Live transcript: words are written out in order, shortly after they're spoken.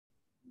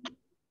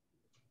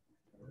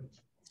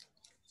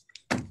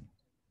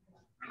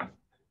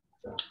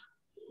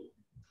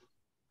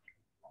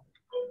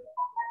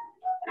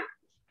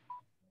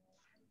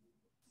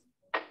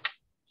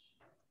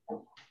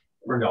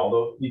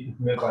Ronaldo, you can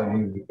submit by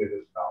noon because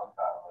it's Valentine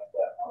like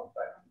that.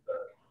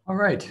 All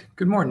right.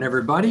 Good morning,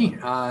 everybody.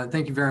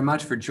 Thank you very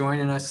much for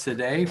joining us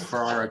today for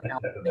our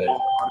account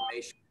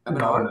automation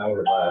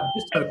webinar.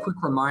 Just a quick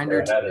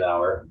reminder to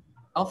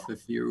yourself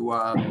if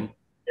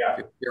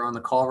you're on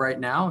the call right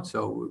now,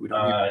 so we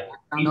don't hear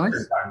background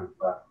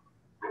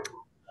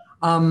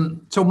noise.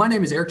 So my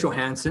name is Eric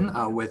Johansson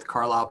with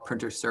Carlyle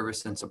Printer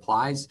Service and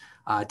Supplies.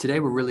 Today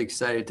we're really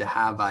excited to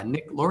have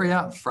Nick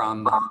Loria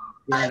from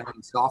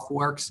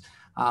Softworks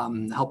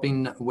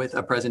helping with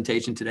a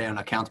presentation today on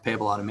accounts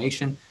payable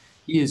automation.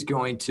 He is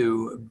going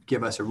to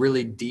give us a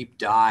really deep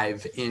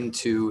dive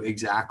into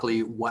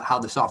exactly how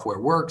the software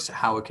works,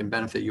 how it can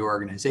benefit your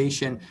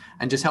organization,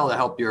 and just how to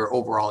help your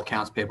overall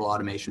accounts payable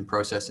automation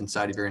process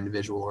inside of your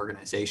individual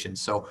organization.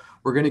 So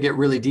we're going to get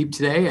really deep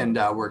today, and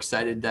we're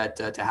excited that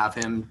to have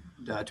him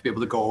to be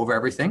able to go over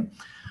everything.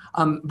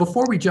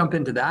 Before we jump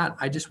into that,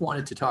 I just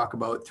wanted to talk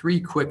about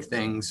three quick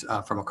things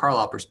from a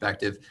Carlyle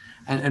perspective.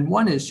 And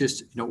one is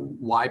just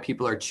why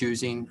people are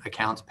choosing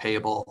accounts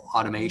payable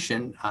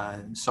automation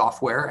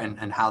software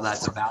and how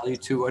that's a value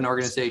to an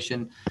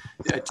organization.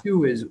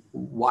 Two is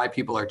why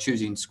people are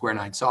choosing Square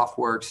 9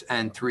 Softworks.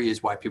 And three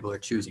is why people are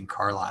choosing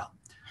Carlyle.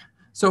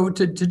 So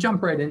to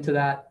jump right into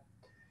that,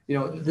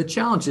 the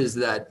challenges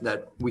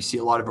that we see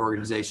a lot of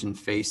organizations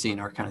facing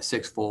are kind of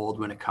sixfold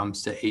when it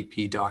comes to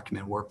AP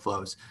document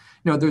workflows.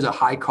 There's a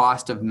high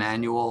cost of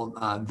manual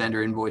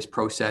vendor invoice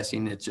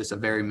processing. It's just a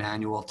very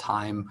manual,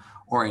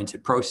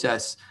 time-oriented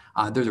process.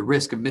 There's a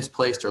risk of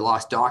misplaced or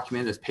lost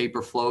document as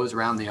paper flows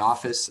around the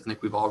office. I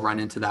think we've all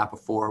run into that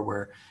before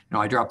where,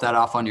 I dropped that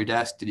off on your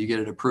desk. Did you get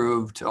it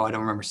approved? Oh, I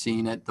don't remember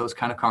seeing it. Those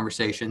kind of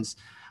conversations.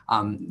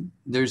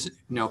 There's,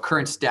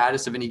 current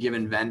status of any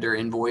given vendor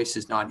invoice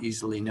is not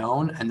easily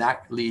known, and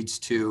that leads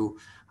to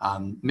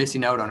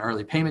missing out on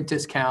early payment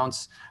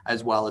discounts,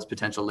 as well as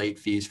potential late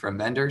fees from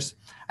vendors.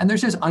 And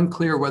there's just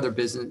unclear whether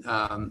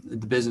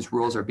the business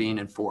rules are being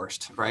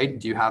enforced, right?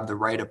 Do you have the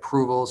right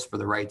approvals for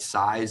the right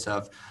size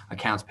of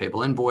accounts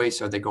payable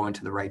invoice? Are they going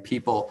to the right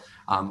people?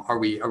 Are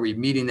we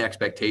meeting the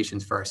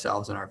expectations for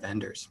ourselves and our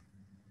vendors?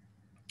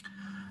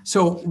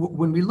 So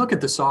when we look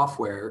at the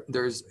software,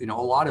 there's a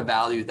lot of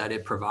value that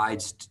it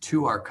provides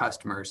to our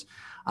customers.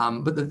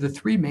 But the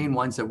three main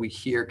ones that we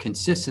hear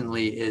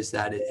consistently is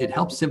that it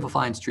helps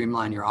simplify and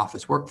streamline your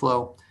office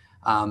workflow.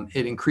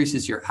 It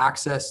increases your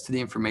access to the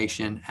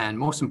information, and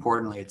most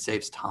importantly, it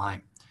saves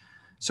time.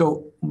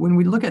 So when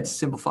we look at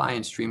simplify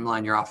and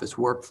streamline your office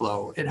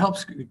workflow, it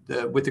helps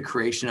with the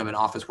creation of an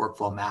office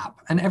workflow map.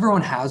 And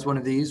everyone has one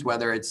of these,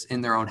 whether it's in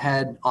their own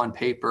head, on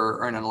paper,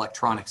 or in an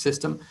electronic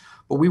system.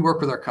 But we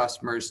work with our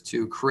customers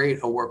to create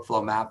a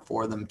workflow map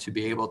for them to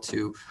be able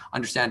to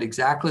understand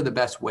exactly the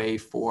best way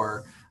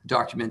for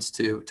documents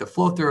to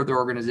flow through their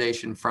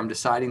organization, from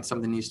deciding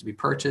something needs to be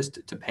purchased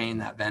to paying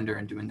that vendor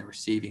and doing the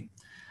receiving.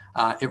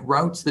 It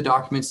routes the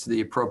documents to the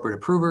appropriate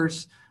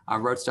approvers,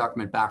 routes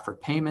document back for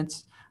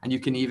payments, and you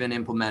can even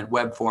implement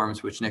web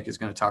forms, which Nick is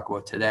going to talk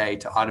about today,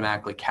 to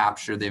automatically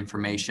capture the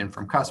information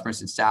from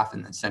customers and staff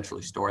and then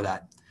centrally store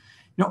that.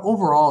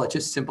 Overall, it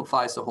just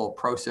simplifies the whole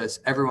process.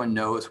 Everyone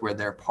knows where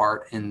their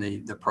part in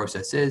the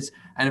process is,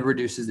 and it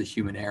reduces the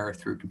human error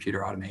through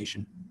computer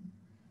automation.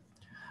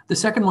 The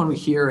second one we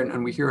hear,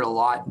 and we hear it a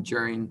lot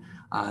during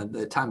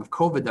the time of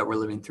COVID that we're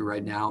living through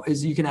right now,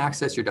 is you can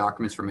access your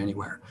documents from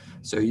anywhere.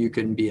 So you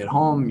can be at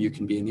home, you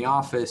can be in the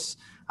office,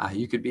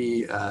 you could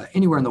be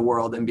anywhere in the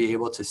world and be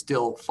able to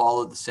still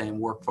follow the same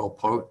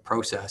workflow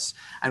process.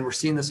 And we're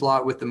seeing this a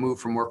lot with the move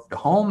from work to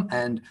home,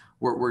 and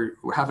we're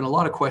having a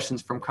lot of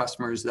questions from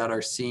customers that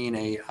are seeing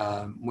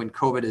when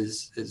COVID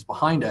is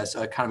behind us,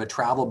 a kind of a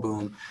travel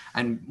boom,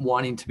 and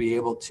wanting to be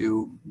able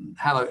to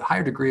have a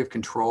higher degree of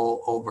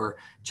control over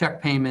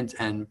check payment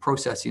and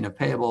processing of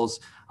payables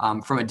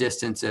from a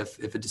distance if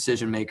a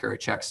decision maker, a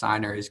check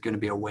signer, is going to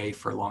be away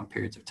for long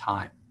periods of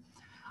time.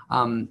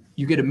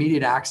 You get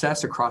immediate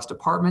access across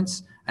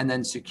departments, and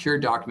then secure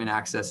document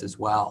access as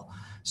well.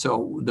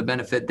 So the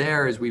benefit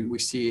there is we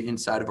see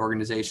inside of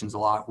organizations a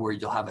lot where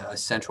you'll have a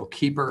central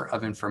keeper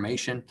of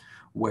information,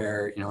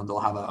 where they'll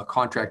have a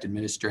contract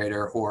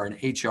administrator or an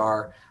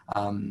HR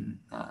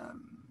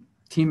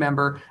team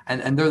member,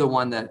 and they're the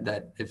one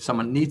that if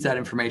someone needs that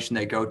information,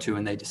 they go to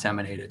and they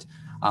disseminate it.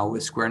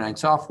 With Square 9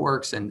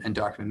 Softworks and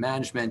document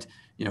management,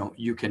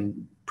 you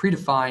can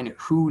predefine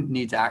who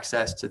needs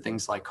access to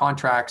things like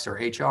contracts or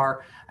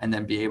HR, and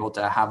then be able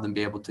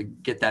to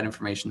get that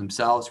information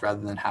themselves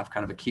rather than have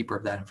kind of a keeper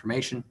of that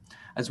information,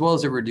 as well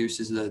as it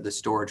reduces the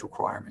storage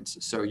requirements.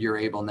 So you're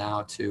able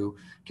now to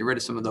get rid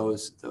of some of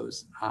those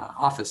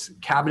office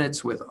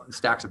cabinets with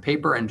stacks of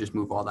paper and just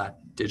move all that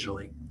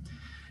digitally.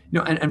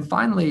 And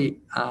finally,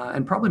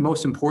 and probably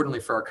most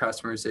importantly for our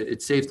customers,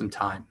 it saves them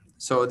time.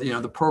 So,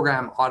 the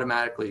program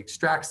automatically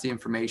extracts the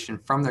information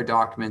from their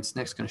documents.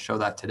 Nick's going to show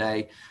that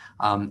today.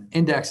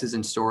 Indexes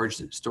and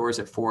stores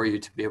it for you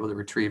to be able to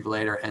retrieve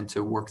later and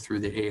to work through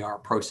the AR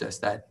process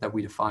that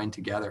we define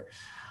together.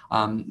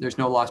 There's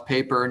no lost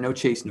paper, no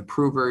chasing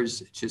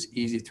approvers. It's just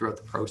easy throughout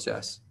the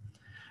process.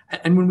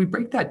 And when we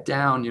break that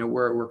down,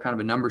 we're kind of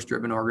a numbers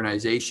driven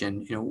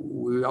organization.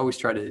 We always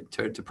try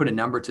to put a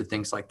number to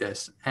things like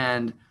this.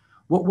 And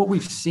what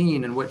we've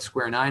seen and what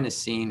Square 9 has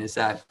seen is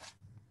that,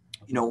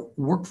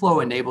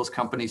 workflow enables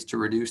companies to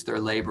reduce their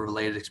labor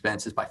related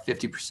expenses by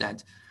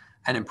 50%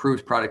 and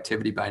improves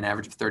productivity by an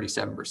average of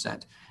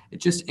 37%.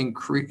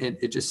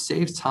 It just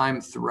saves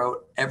time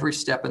throughout every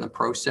step in the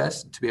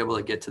process to be able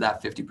to get to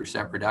that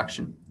 50%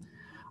 reduction.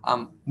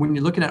 When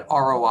you're looking at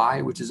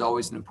ROI, which is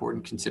always an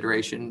important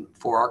consideration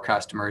for our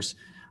customers,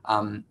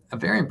 a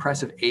very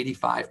impressive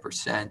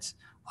 85%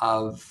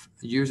 of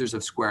users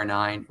of Square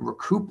 9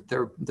 recoup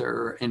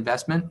their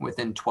investment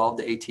within 12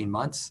 to 18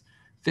 months,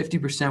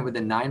 50%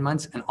 within 9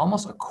 months, and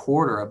almost a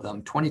quarter of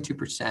them,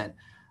 22%,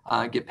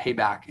 get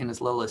payback in as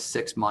little as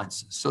 6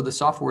 months. So the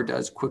software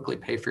does quickly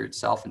pay for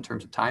itself in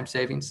terms of time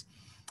savings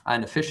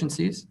and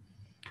efficiencies.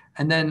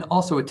 And then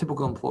also a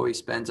typical employee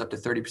spends up to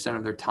 30%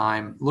 of their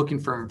time looking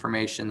for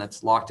information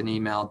that's locked in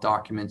email,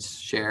 documents,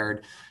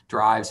 shared,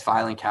 drives,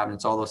 filing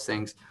cabinets, all those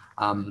things.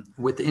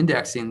 With the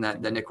indexing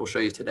that Nick will show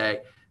you today,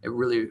 it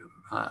really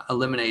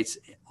eliminates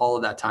all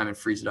of that time and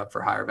frees it up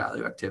for higher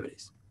value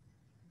activities.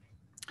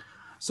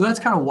 So that's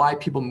kind of why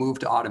people move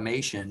to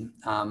automation,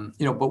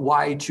 but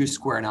why choose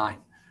Square 9,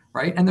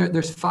 right? And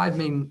there's 5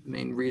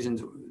 main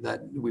reasons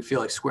that we feel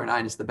like Square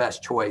 9 is the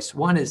best choice.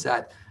 One is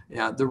that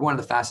they're one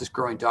of the fastest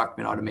growing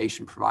document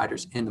automation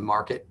providers in the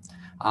market.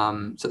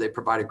 So they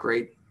provide a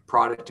great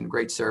product and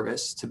great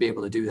service to be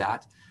able to do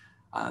that.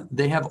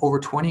 They have over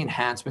 20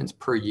 enhancements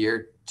per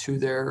year to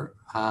their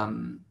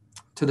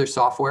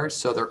software.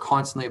 So they're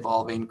constantly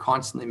evolving,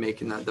 constantly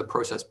making the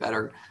process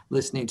better,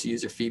 listening to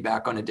user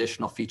feedback on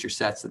additional feature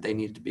sets that they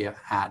need to be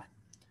had.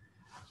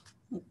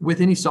 With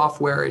any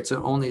software, it's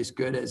only as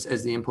good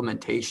as the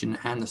implementation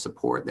and the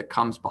support that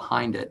comes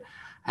behind it.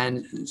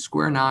 And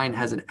Square 9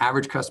 has an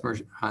average customer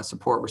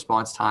support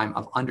response time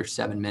of under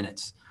 7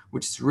 minutes,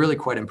 which is really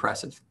quite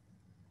impressive.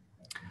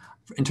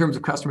 In terms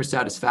of customer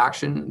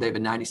satisfaction, they have a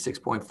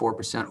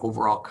 96.4%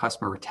 overall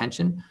customer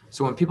retention.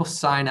 So when people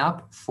sign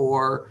up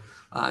for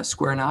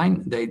Square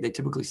 9, they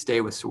typically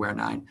stay with Square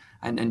 9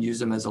 and use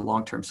them as a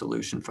long-term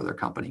solution for their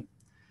company.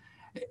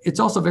 It's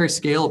also very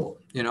scalable.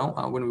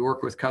 When we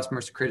work with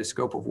customers to create a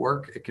scope of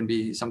work, it can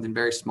be something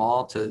very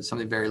small to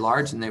something very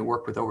large, and they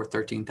work with over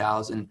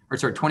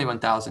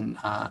 21,000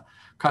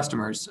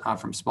 customers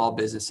from small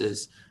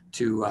businesses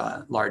to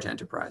large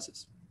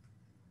enterprises.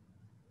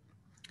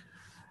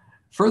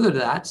 Further to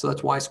that, so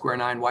that's why Square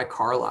 9, why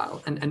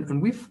Carlyle, and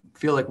we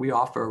feel like we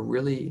offer a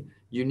really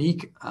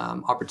unique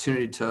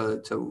opportunity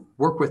to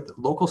work with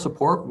local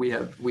support. We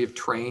have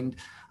trained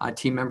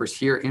team members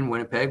here in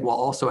Winnipeg while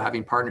also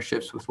having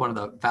partnerships with one of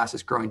the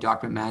fastest growing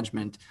document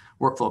management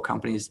workflow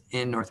companies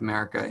in North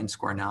America in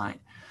Square 9.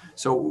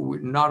 So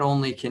not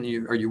only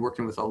are you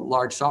working with a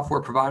large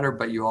software provider,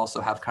 but you also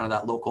have kind of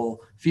that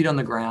local feet on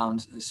the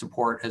ground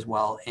support as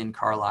well in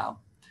Carlyle.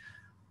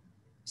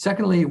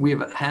 Secondly, we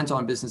have a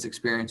hands-on business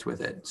experience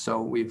with it.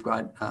 So we've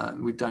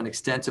done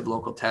extensive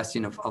local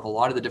testing of a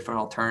lot of the different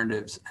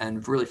alternatives,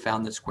 and really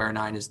found that Square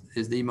 9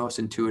 is the most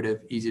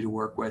intuitive, easy to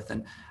work with,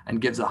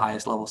 and gives the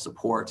highest level of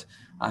support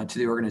to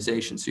the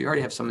organization. So you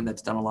already have someone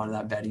that's done a lot of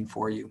that vetting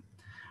for you.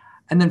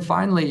 And then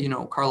finally,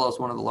 Carlyle is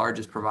one of the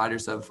largest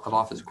providers of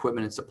office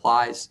equipment and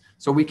supplies.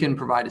 So we can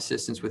provide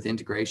assistance with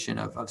integration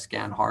of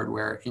scan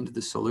hardware into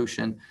the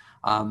solution.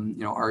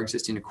 Our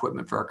existing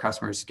equipment for our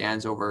customers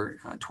scans over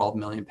 12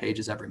 million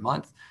pages every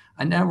month.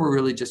 And now we're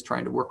really just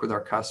trying to work with our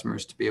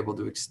customers to be able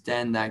to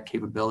extend that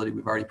capability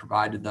we've already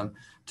provided them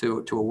to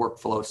a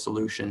workflow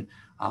solution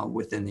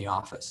within the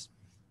office.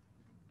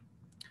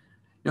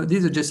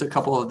 These are just a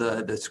couple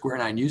of the Square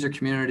 9 user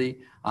community.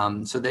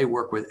 So they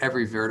work with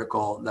every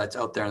vertical that's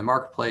out there in the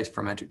marketplace,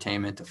 from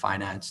entertainment to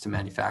finance to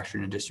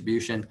manufacturing and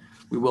distribution.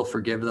 We will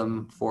forgive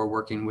them for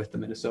working with the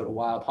Minnesota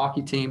Wild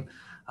hockey team.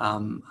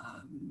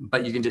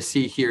 But you can just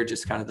see here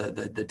just kind of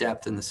the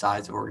depth and the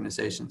size of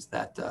organizations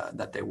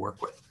that they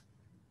work with.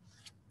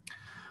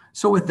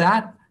 So with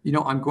that,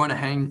 I'm going to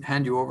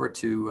hand you over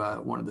to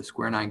one of the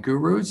Square 9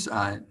 gurus,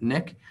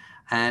 Nick.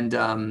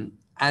 And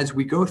as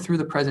we go through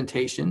the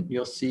presentation,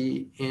 you'll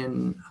see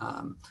in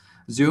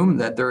Zoom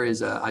that there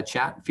is a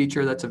chat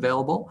feature that's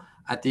available.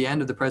 At the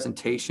end of the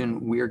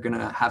presentation, we are going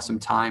to have some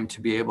time to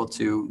be able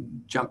to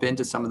jump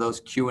into some of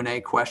those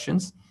Q&A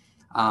questions.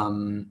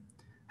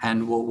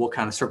 And we'll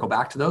kind of circle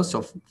back to those.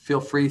 So feel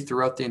free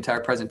throughout the entire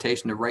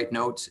presentation to write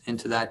notes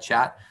into that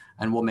chat,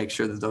 and we'll make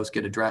sure that those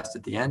get addressed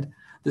at the end.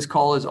 This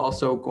call is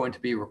also going to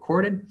be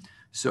recorded.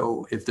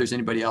 So if there's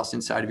anybody else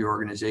inside of your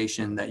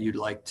organization that you'd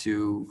like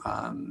to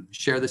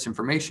share this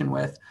information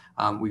with,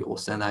 we will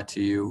send that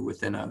to you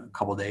within a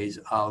couple of days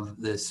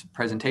of this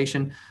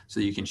presentation,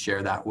 so you can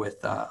share that with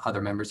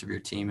other members of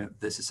your team if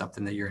this is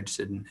something that you're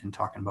interested in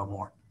talking about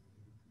more.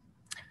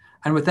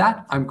 And with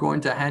that, I'm going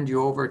to hand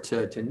you over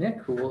to Nick,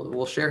 who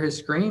will share his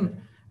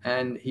screen,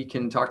 and he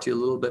can talk to you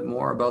a little bit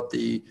more about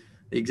the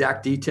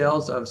exact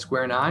details of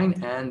Square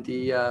 9 and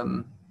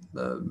the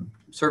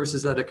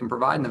services that it can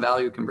provide and the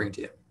value it can bring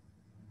to you.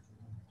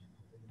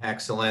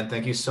 Excellent.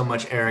 Thank you so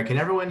much, Eric. Can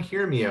everyone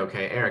hear me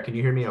okay? Eric, can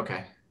you hear me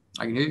okay?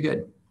 I can hear you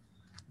good.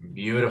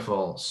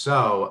 Beautiful.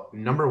 So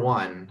number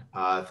one,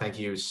 thank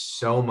you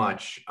so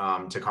much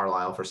to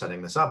Carlyle for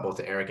setting this up, both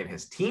to Eric and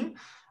his team,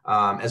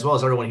 as well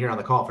as everyone here on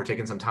the call for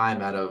taking some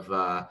time out of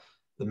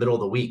the middle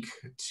of the week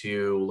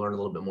to learn a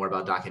little bit more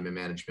about document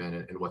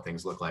management and what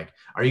things look like.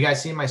 Are you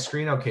guys seeing my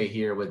screen okay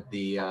here with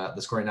the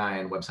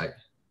Square9 website?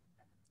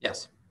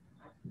 Yes.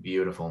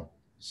 Beautiful.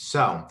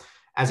 So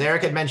as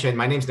Eric had mentioned,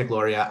 my name is Nick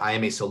Loria. I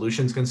am a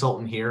solutions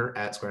consultant here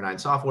at Square9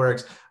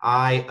 Softworks.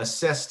 I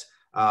assist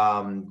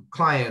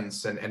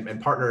clients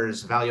and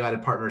partners,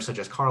 value-added partners such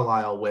as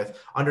Carlyle, with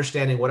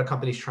understanding what a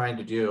company's trying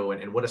to do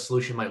and what a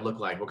solution might look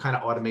like, what kind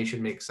of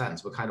automation makes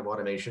sense, what kind of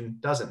automation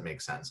doesn't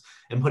make sense,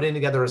 and putting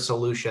together a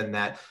solution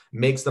that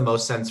makes the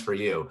most sense for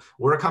you.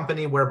 We're a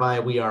company whereby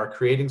we are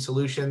creating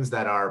solutions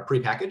that are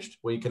prepackaged,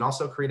 where you can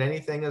also create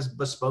anything as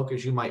bespoke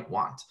as you might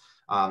want.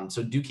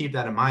 So do keep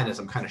that in mind as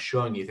I'm kind of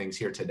showing you things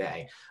here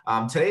today.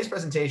 Today's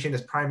presentation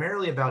is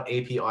primarily about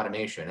AP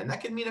automation, and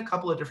that can mean a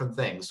couple of different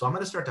things. So I'm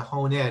going to start to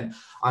hone in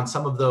on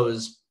some of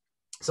those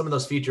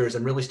features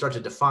and really start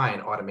to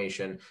define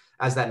automation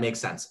as that makes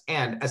sense.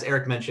 And as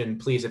Eric mentioned,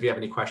 please, if you have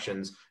any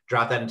questions,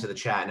 drop that into the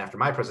chat. And after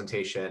my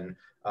presentation,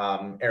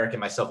 Eric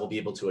and myself will be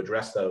able to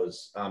address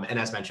those. And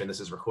as mentioned, this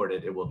is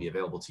recorded. It will be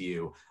available to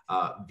you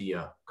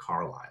via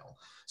Carlyle.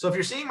 So if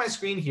you're seeing my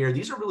screen here,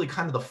 these are really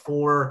kind of the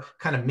four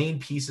kind of main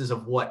pieces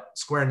of what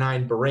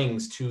Square9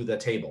 brings to the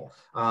table.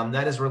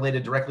 That is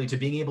related directly to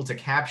being able to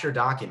capture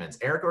documents.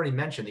 Eric already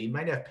mentioned that you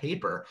might have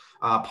paper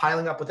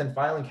piling up within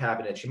filing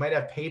cabinets. You might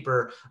have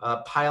paper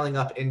piling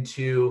up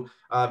into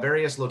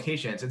various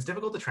locations. It's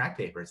difficult to track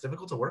paper. It's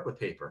difficult to work with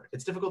paper.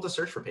 It's difficult to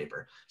search for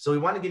paper. So we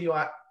want to give you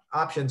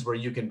options where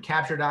you can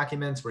capture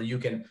documents, where you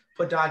can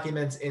put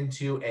documents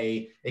into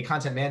a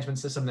content management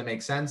system that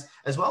makes sense,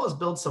 as well as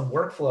build some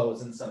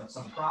workflows and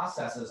some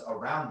processes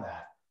around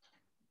that.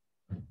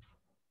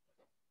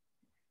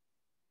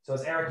 So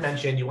as Eric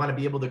mentioned, you want to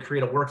be able to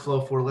create a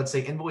workflow for, let's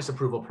say, invoice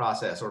approval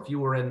process, or if you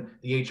were in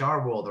the HR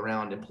world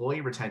around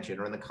employee retention,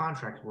 or in the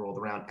contract world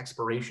around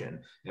expiration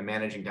and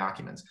managing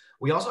documents.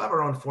 We also have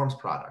our own forms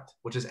product,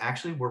 which is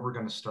actually where we're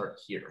going to start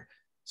here.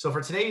 So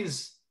for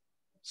today's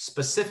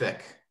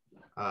specific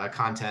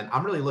content,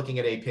 I'm really looking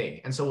at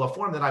AP. And so a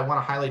form that I want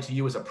to highlight to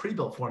you is a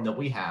pre-built form that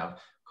we have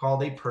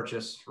called a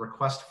purchase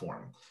request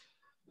form.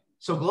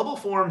 So Global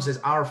Forms is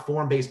our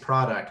form-based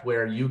product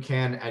where you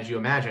can, as you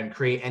imagine,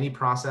 create any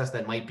process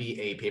that might be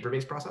a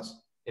paper-based process.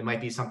 It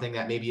might be something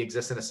that maybe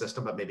exists in a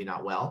system, but maybe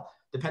not well.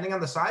 Depending on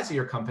the size of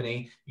your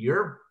company,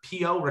 your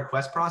PO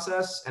request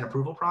process and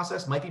approval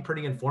process might be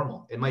pretty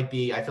informal. It might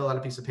be, I fill out a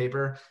piece of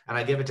paper and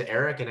I give it to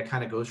Eric and it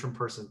kind of goes from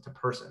person to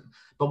person.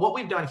 But what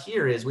we've done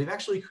here is we've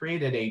actually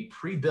created a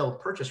pre-built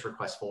purchase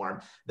request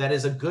form that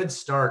is a good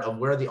start of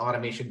where the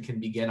automation can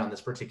begin on this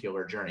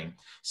particular journey.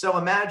 So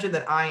imagine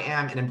that I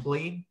am an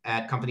employee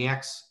at company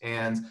X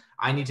and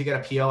I need to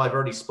get a PO. I've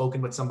already spoken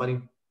with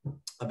somebody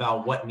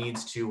about what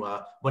needs to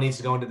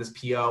go into this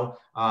PO.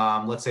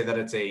 Let's say that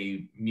it's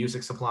a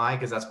music supply,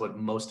 because that's what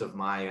most of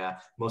my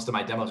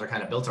demos are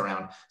kind of built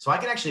around. So I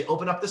can actually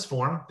open up this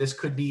form. This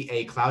could be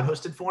a cloud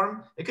hosted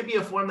form. It could be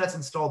a form that's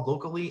installed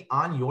locally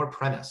on your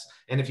premise.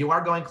 And if you are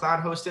going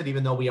cloud hosted,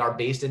 even though we are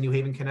based in New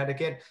Haven,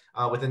 Connecticut,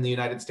 within the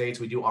United States,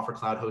 we do offer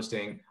cloud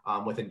hosting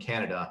within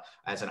Canada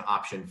as an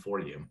option for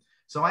you.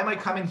 So I might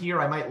come in here,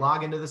 I might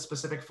log into this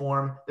specific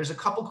form. There's a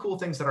couple cool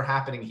things that are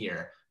happening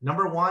here.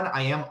 Number one,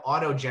 I am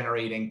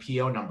auto-generating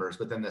PO numbers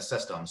within the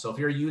system. So if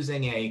you're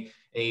using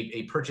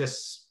a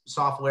purchase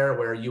software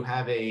where you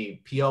have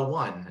a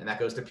PO1 and that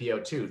goes to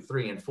PO2,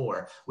 3, and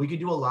 4, we could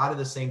do a lot of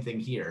the same thing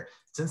here.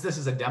 Since this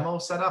is a demo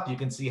setup, you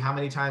can see how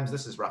many times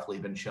this has roughly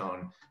been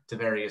shown to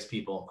various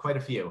people, quite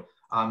a few.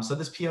 So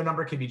this PO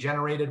number can be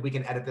generated. We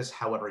can edit this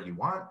however you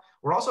want.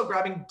 We're also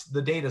grabbing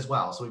the date as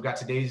well. So we've got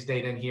today's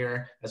date in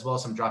here, as well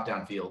as some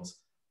drop-down fields.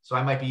 So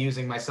I might be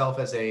using myself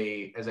as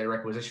a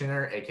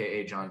requisitioner,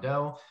 AKA John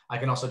Doe. I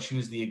can also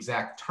choose the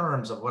exact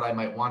terms of what I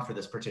might want for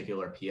this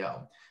particular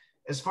PO.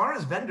 As far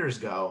as vendors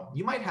go,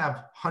 you might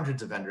have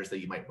hundreds of vendors that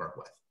you might work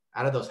with.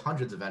 Out of those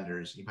hundreds of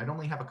vendors, you might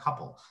only have a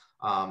couple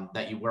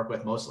that you work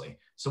with mostly.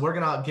 So we're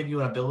gonna give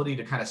you an ability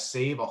to kind of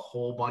save a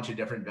whole bunch of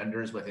different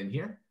vendors within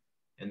here.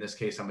 In this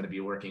case, I'm going to be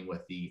working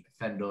with the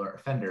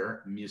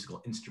Fender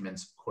Musical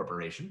Instruments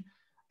Corporation.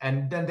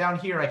 And then down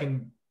here, I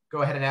can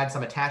go ahead and add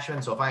some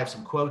attachments. So if I have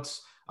some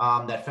quotes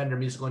that Fender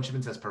Musical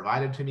Instruments has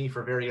provided to me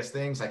for various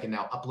things, I can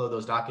now upload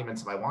those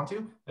documents if I want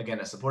to,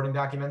 again, as supporting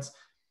documents.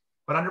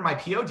 But under my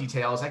PO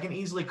details, I can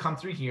easily come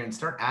through here and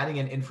start adding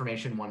in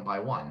information one by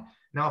one.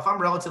 Now, if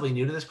I'm relatively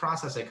new to this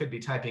process, I could be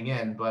typing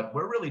in, but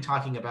we're really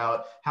talking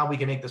about how we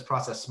can make this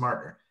process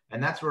smarter.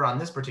 And that's where on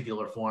this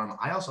particular form,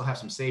 I also have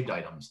some saved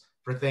items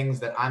for things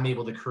that I'm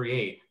able to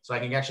create. So I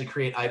can actually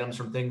create items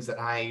from things that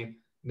I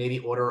maybe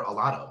order a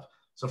lot of.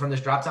 So from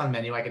this drop-down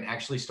menu, I can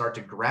actually start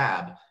to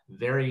grab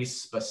very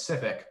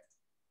specific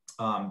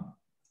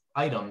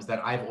items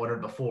that I've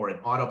ordered before and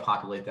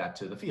auto-populate that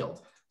to the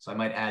field. So I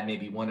might add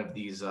maybe one of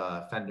these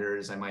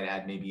fenders. I might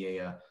add maybe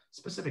a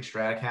specific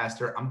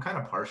Stratocaster. I'm kind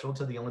of partial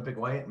to the Olympic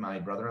White. My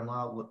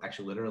brother-in-law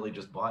actually literally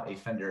just bought a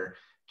Fender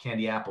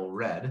Candy Apple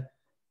Red.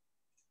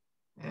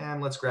 And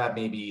let's grab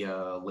maybe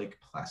Lake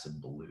Placid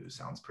Blue.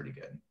 Sounds pretty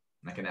good.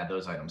 And I can add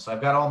those items. So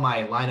I've got all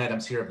my line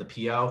items here of the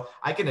PO.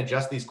 I can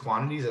adjust these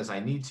quantities as I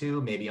need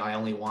to. Maybe I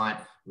only want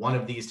one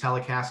of these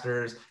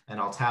Telecasters, and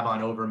I'll tab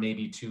on over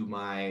maybe to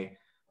my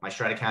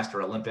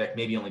Stratocaster Olympic,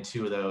 maybe only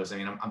 2 of those. I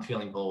mean, I'm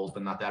feeling bold,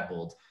 but not that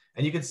bold.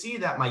 And you can see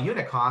that my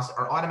unit costs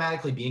are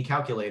automatically being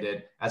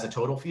calculated as a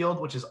total field,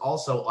 which is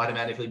also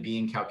automatically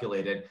being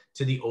calculated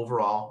to the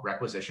overall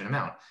requisition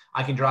amount.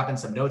 I can drop in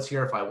some notes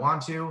here if I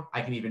want to.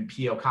 I can even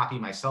PO copy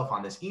myself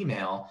on this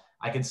email.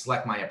 I can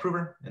select my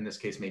approver, in this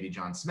case, maybe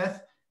John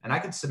Smith, and I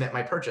can submit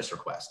my purchase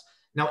request.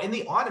 Now, in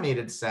the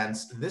automated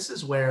sense, this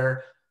is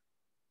where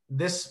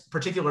this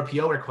particular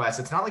PO request,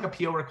 it's not like a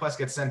PO request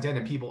gets sent in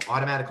and people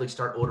automatically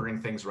start ordering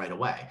things right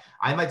away.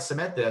 I might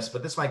submit this,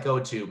 but this might go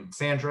to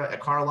Sandra at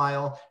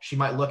Carlyle. She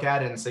might look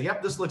at it and say,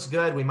 yep, this looks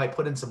good. We might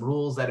put in some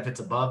rules that if it's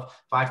above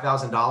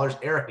 $5,000,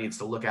 Eric needs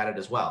to look at it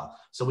as well.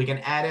 So we can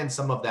add in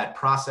some of that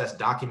process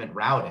document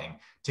routing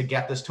to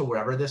get this to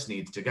wherever this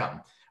needs to go.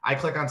 I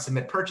click on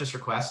submit purchase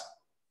request,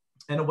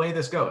 and away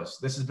this goes.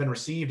 This has been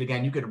received.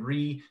 Again, you could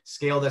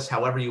rescale this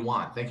however you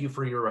want. Thank you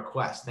for your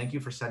request. Thank you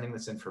for sending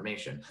this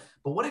information.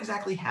 But what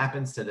exactly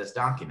happens to this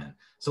document?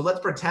 So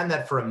let's pretend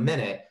that for a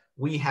minute,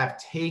 we have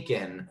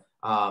taken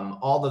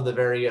all of the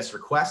various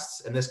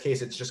requests. In this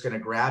case, it's just going to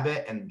grab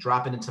it and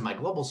drop it into my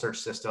global search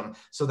system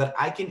so that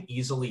I can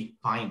easily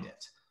find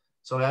it.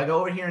 So I go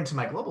over here into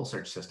my global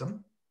search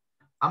system.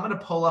 I'm going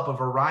to pull up a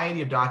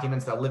variety of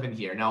documents that live in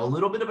here. Now, a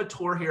little bit of a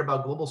tour here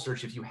about global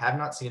search if you have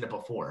not seen it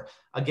before.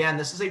 Again,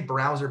 this is a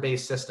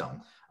browser-based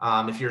system.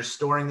 If you're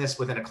storing this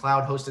within a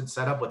cloud-hosted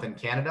setup within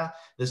Canada,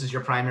 this is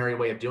your primary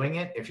way of doing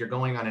it. If you're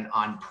going on an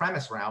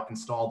on-premise route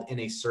installed in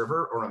a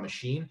server or a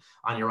machine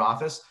on your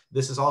office,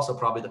 this is also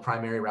probably the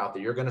primary route that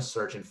you're going to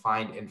search and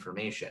find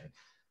information.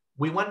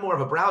 We went more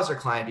of a browser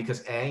client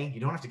because A, you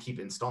don't have to keep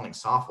installing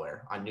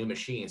software on new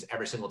machines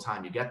every single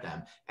time you get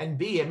them. And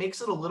B, it makes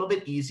it a little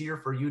bit easier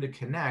for you to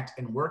connect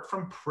and work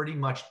from pretty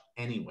much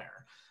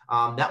anywhere.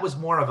 That was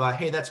more of a,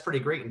 hey, that's pretty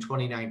great in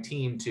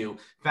 2019 to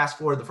fast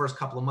forward the first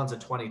couple of months of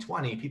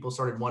 2020, people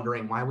started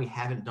wondering why we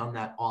haven't done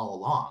that all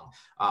along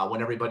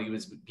when everybody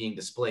was being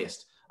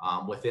displaced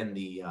within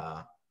the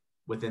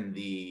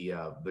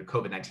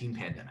COVID-19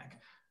 pandemic.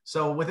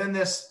 So within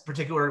this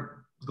particular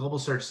global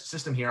search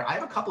system here, I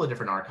have a couple of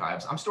different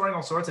archives. I'm storing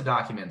all sorts of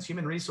documents,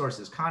 human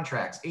resources,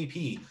 contracts,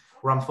 AP,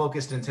 where I'm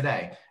focused in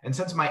today. And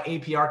since my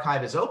AP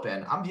archive is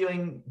open, I'm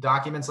viewing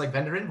documents like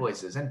vendor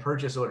invoices and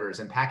purchase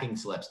orders and packing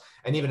slips.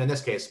 And even in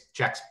this case,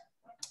 checks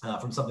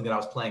from something that I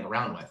was playing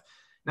around with.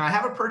 Now I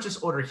have a purchase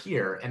order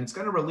here and it's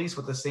going to release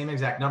with the same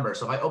exact number.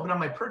 So if I open up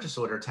my purchase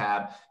order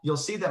tab, you'll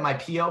see that my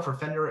PO for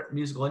Fender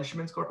Musical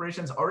Instruments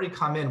Corporation has already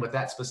come in with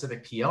that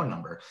specific PO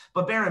number.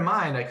 But bear in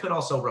mind, I could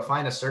also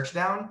refine a search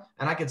down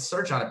and I could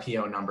search on a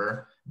PO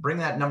number, bring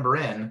that number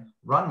in,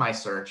 run my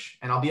search,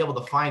 and I'll be able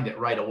to find it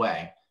right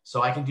away.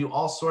 So I can do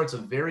all sorts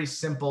of very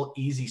simple,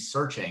 easy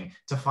searching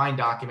to find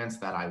documents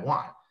that I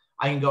want.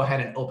 I can go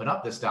ahead and open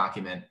up this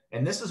document,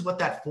 and this is what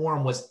that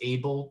form was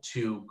able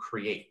to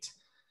create.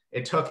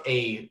 It took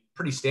a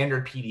pretty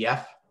standard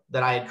PDF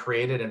that I had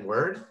created in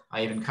Word.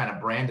 I even kind of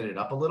branded it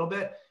up a little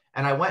bit.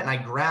 And I went and I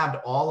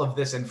grabbed all of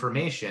this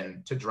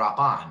information to drop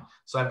on.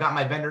 So I've got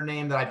my vendor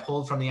name that I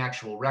pulled from the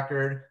actual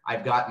record.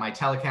 I've got my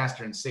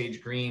Telecaster and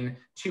Sage Green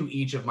to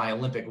each of my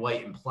Olympic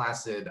White and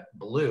Placid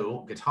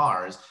Blue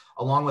guitars,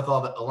 along with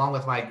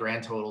my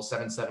grand total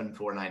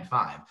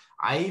 77495.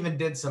 I even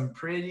did some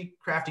pretty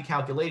crafty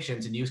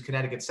calculations and used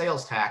Connecticut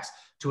sales tax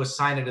to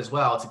assign it as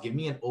well to give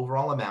me an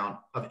overall amount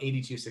of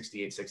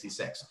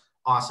 $8268.66.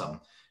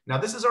 Awesome. Now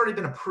this has already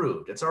been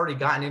approved. It's already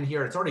gotten in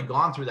here. It's already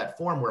gone through that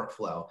form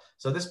workflow.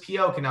 So this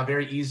PO can now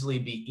very easily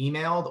be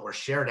emailed or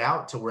shared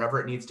out to wherever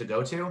it needs to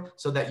go to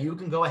so that you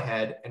can go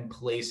ahead and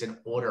place an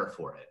order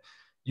for it.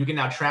 You can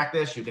now track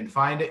this. You can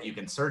find it. You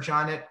can search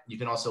on it. You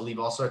can also leave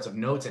all sorts of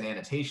notes and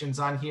annotations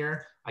on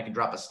here. I can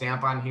drop a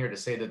stamp on here to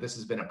say that this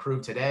has been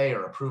approved today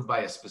or approved by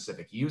a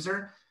specific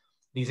user.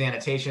 These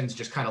annotations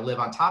just kind of live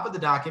on top of the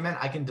document.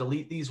 I can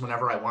delete these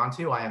whenever I want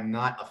to. I am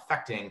not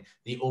affecting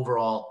the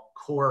overall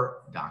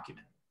core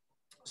document.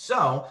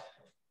 So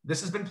this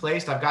has been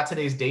placed. I've got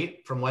today's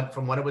date from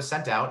when it was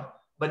sent out,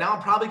 but now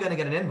I'm probably going to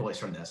get an invoice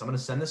from this. I'm going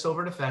to send this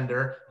over to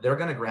Fender. They're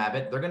going to grab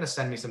it. They're going to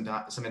send me some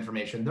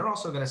information. They're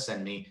also going to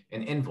send me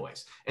an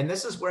invoice. And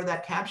this is where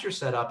that capture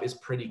setup is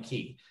pretty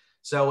key.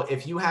 So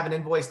if you have an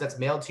invoice that's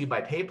mailed to you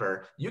by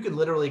paper, you could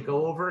literally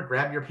go over,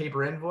 grab your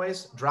paper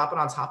invoice, drop it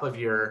on top of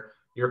your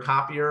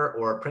copier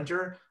or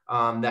printer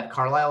that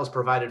Carlyle has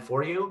provided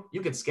for you. You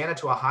could scan it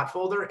to a hot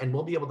folder and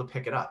we'll be able to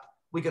pick it up.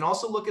 We can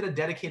also look at a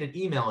dedicated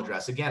email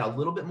address. Again, a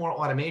little bit more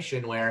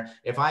automation where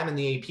if I'm in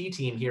the AP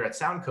team here at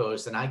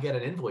Soundcoast and I get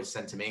an invoice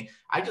sent to me,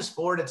 I just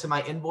forward it to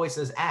my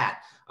invoices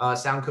at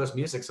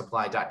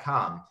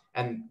soundcoastmusicsupply.com.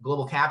 And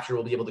Global Capture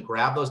will be able to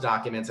grab those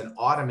documents and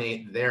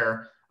automate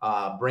their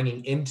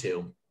bringing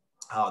into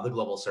the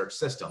global search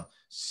system.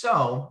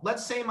 So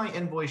let's say my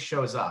invoice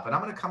shows up, and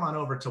I'm going to come on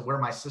over to where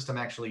my system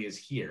actually is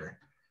here.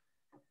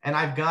 And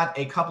I've got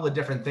a couple of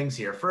different things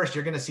here. First,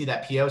 you're going to see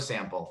that PO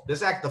sample.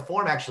 The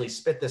form actually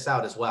spit this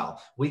out as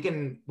well. We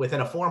can,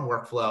 within a form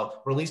workflow,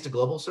 release to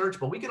global search,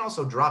 but we can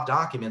also drop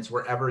documents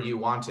wherever you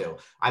want to.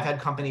 I've had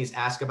companies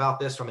ask about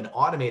this from an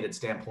automated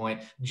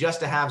standpoint,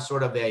 just to have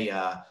sort of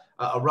a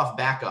rough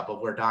backup of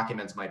where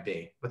documents might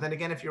be. But then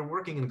again, if you're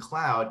working in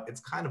cloud,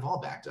 it's kind of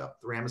all backed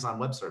up through Amazon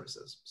Web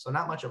Services. So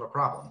not much of a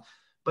problem.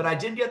 But I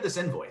did get this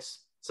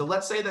invoice. So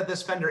let's say that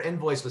this vendor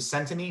invoice was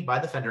sent to me by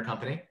the vendor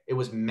company. It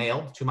was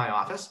mailed to my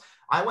office.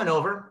 I went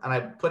over and I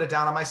put it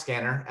down on my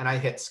scanner and I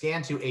hit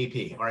scan to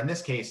AP, or in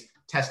this case,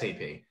 test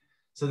AP.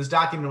 So this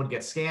document would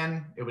get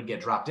scanned. It would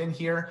get dropped in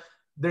here.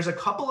 There's a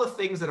couple of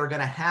things that are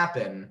going to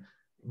happen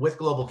with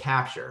global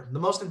capture. The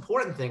most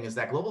important thing is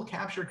that global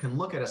capture can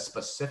look at a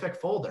specific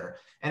folder,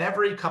 and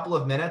every couple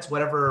of minutes,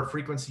 whatever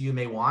frequency you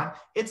may want,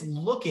 it's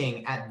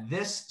looking at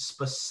this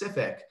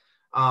specific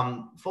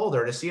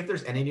folder to see if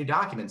there's any new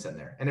documents in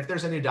there. And if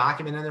there's a new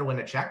document in there when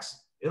it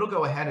checks, it'll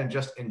go ahead and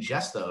just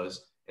ingest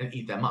those and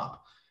eat them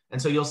up.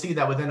 And so you'll see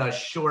that within a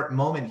short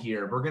moment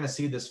here, we're going to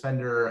see this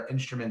vendor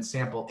instrument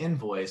sample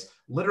invoice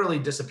literally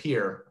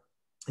disappear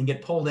and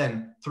get pulled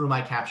in through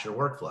my capture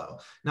workflow.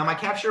 Now, my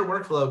capture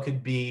workflow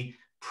could be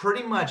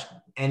pretty much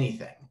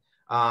anything.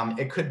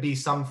 It could be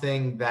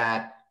something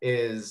that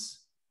is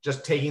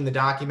just taking the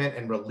document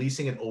and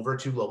releasing it over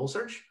to global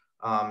search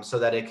so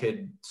that it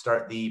could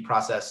start the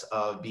process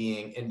of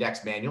being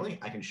indexed manually.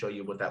 I can show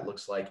you what that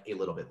looks like a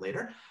little bit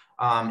later.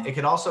 It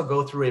could also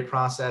go through a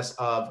process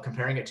of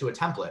comparing it to a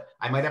template.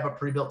 I might have a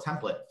pre-built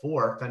template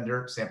for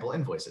vendor sample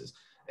invoices.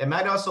 It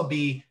might also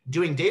be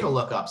doing data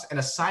lookups and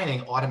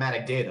assigning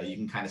automatic data. You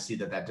can kind of see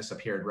that that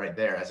disappeared right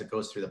there as it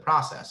goes through the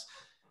process.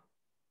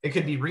 It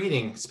could be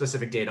reading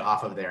specific data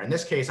off of there. In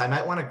this case, I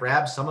might want to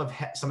grab some of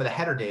the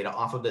header data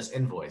off of this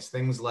invoice.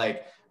 Things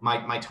like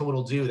my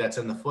total due that's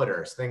in the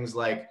footers. Things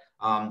like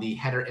the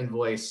header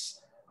invoice,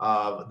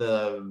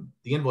 the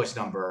invoice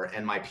number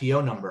and my PO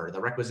number, the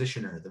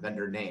requisitioner, the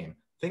vendor name,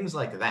 things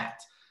like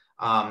that.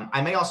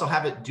 I may also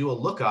have it do a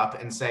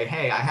lookup and say,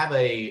 hey, I have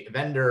a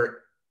vendor,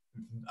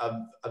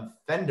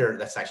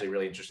 that's actually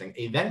really interesting,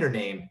 a vendor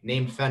name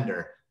named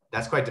vendor.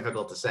 That's quite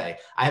difficult to say.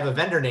 I have a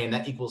vendor name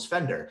that equals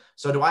vendor.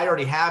 So do I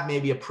already have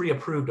maybe a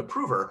pre-approved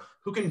approver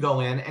who can go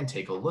in and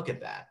take a look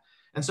at that?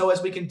 And so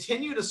as we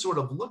continue to sort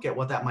of look at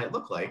what that might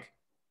look like,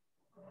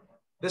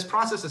 this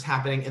process is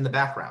happening in the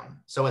background.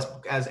 So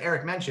as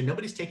Eric mentioned,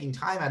 nobody's taking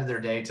time out of their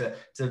day to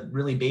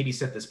really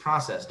babysit this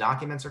process.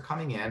 Documents are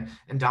coming in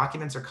and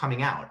documents are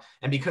coming out.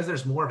 And because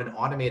there's more of an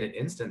automated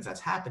instance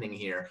that's happening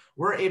here,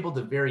 we're able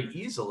to very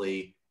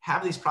easily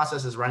have these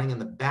processes running in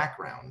the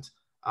background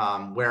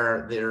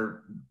where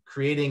they're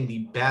creating the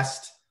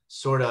best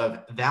sort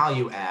of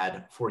value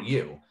add for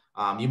you.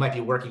 You might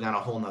be working on a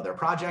whole nother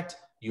project.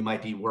 You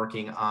might be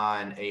working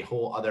on a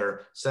whole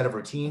other set of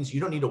routines. You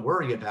don't need to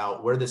worry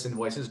about where this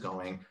invoice is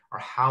going or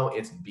how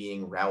it's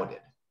being routed.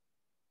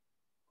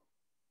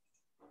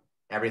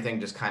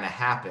 Everything just kind of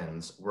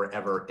happens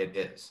wherever it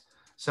is.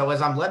 So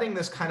as I'm letting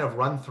this kind of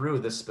run through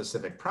this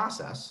specific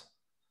process,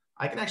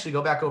 I can actually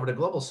go back over to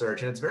global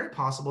search, and it's very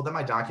possible that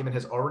my document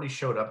has already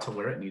showed up to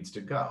where it needs to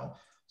go.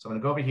 So I'm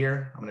going to go over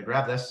here. I'm going to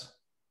grab this.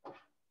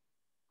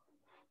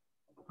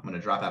 I'm going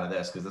to drop out of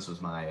this because this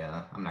was my,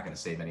 I'm not going to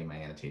save any of my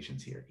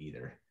annotations here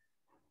either.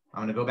 I'm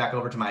going to go back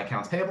over to my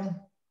accounts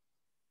payable,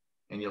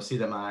 and you'll see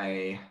that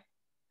my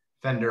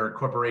vendor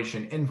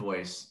corporation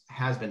invoice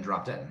has been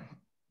dropped in.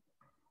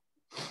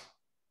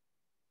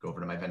 Go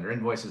over to my vendor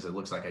invoices. It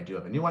looks like I do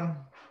have a new one.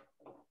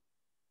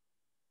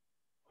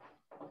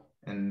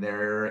 And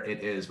there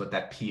it is with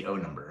that PO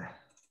number.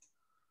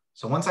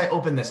 So once I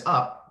open this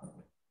up,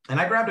 and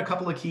I grabbed a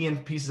couple of key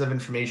pieces of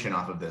information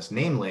off of this,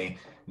 namely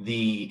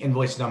the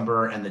invoice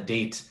number and the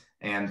date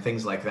and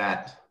things like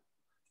that.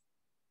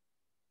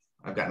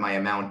 I've got my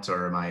amount,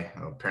 or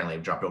apparently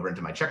I've dropped over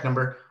into my check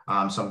number.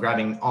 So I'm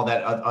grabbing all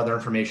that other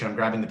information. I'm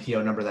grabbing the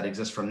PO number that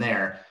exists from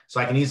there.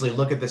 So I can easily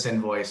look at this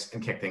invoice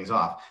and kick things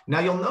off. Now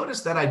you'll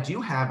notice that I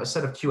do have a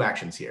set of queue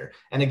actions here.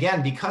 And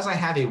again, because I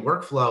have a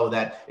workflow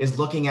that is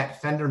looking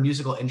at Fender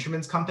Musical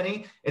Instruments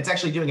Company, it's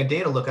actually doing a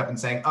data lookup and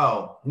saying,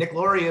 oh, Nick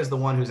Loria is the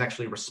one who's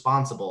actually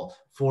responsible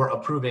for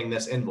approving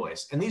this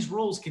invoice. And these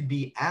rules can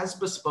be as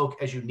bespoke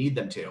as you need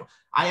them to.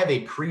 I have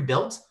a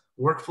pre-built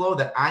workflow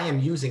that I am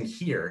using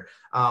here,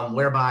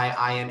 whereby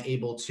I am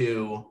able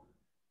to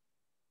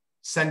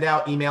send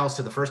out emails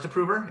to the first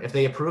approver. If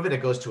they approve it,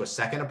 it goes to a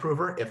second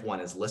approver if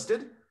one is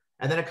listed.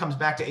 And then it comes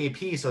back to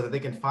AP so that they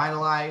can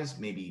finalize,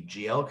 maybe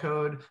GL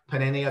code,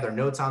 put any other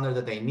notes on there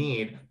that they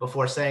need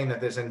before saying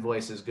that this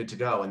invoice is good to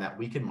go and that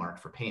we can mark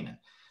for payment.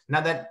 Now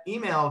that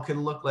email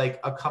can look like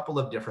a couple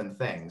of different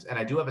things. And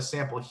I do have a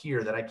sample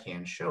here that I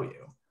can show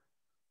you.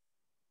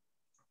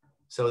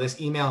 So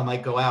this email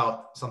might go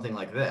out something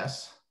like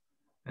this.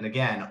 And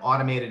again,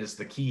 automated is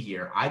the key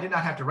here. I did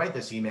not have to write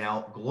this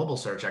email. Global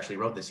Search actually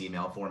wrote this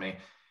email for me.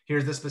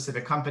 Here's the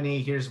specific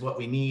company. Here's what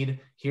we need.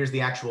 Here's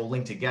the actual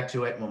link to get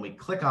to it. When we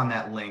click on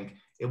that link,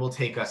 it will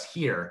take us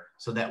here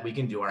so that we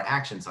can do our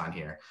actions on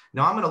here.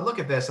 Now I'm going to look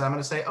at this and I'm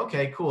going to say,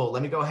 okay, cool.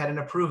 Let me go ahead and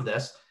approve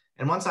this.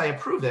 And once I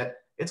approve it,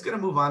 it's going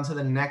to move on to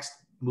the next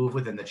move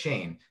within the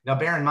chain. Now,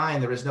 bear in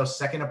mind, there is no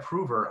second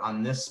approver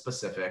on this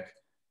specific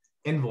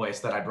invoice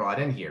that I brought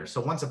in here.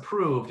 So once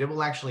approved, it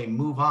will actually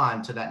move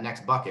on to that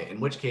next bucket, in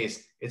which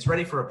case it's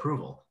ready for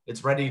approval.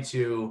 It's ready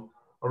to,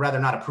 or rather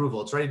not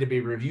approval, it's ready to be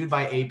reviewed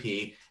by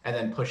AP and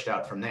then pushed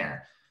out from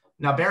there.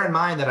 Now, bear in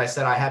mind that I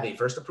said I have a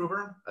first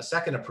approver, a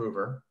second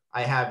approver,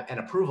 I have an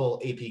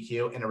approval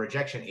APQ and a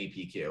rejection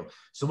APQ.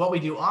 So what we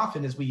do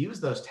often is we use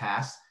those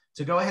tasks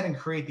to go ahead and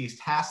create these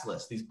task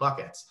lists, these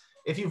buckets.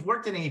 If you've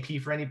worked in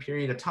AP for any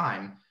period of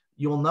time,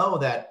 you'll know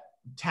that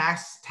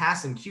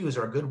tasks and queues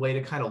are a good way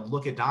to kind of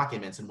look at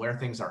documents and where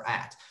things are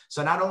at.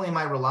 So not only am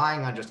I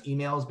relying on just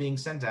emails being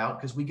sent out,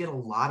 because we get a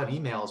lot of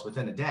emails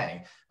within a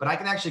day, but I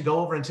can actually go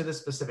over into this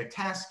specific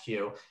task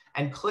queue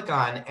and click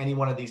on any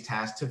one of these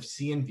tasks to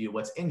see and view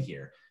what's in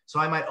here.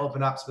 So I might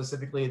open up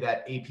specifically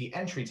that AP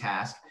entry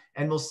task,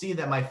 and we'll see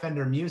that my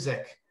Fender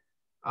Music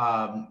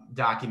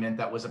document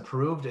that was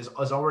approved is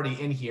already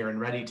in here and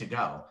ready to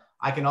go.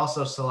 I can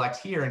also select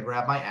here and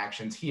grab my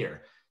actions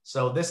here.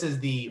 So this is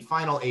the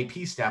final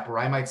AP step where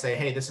I might say,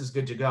 hey, this is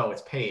good to go,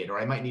 it's paid, or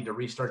I might need to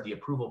restart the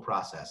approval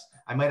process.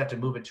 I might have to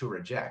move it to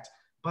reject,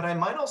 but I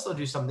might also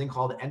do something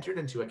called entered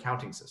into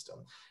accounting system.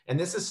 And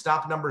this is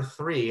stop number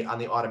 3 on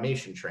the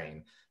automation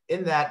train.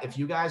 In that, if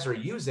you guys are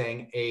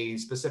using a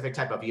specific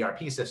type of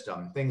ERP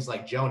system, things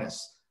like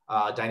Jonas,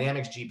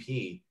 Dynamics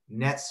GP,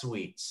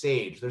 NetSuite,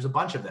 Sage, there's a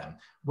bunch of them.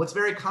 What's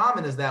very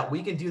common is that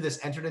we can do this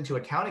entered into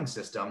accounting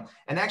system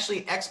and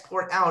actually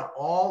export out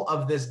all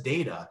of this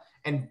data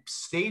and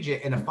stage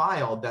it in a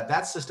file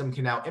that system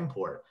can now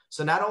import.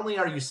 So not only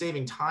are you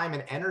saving time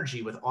and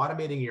energy with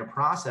automating your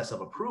process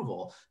of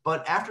approval,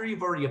 but after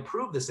you've already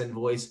approved this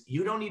invoice,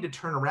 you don't need to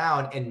turn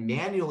around and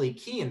manually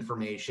key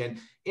information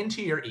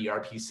into your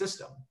ERP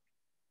system.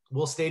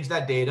 We'll stage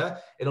that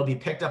data. It'll be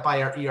picked up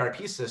by our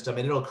ERP system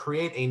and it'll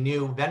create a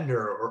new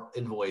vendor or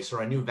invoice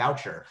or a new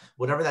voucher,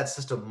 whatever that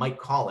system might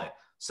call it,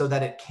 so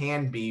that it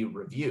can be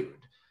reviewed.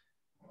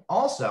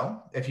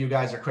 Also, if you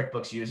guys are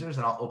QuickBooks users,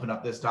 and I'll open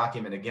up this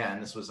document again,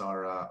 this was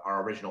our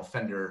original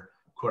Fender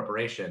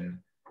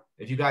Corporation.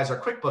 If you guys are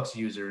QuickBooks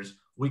users,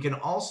 we can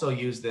also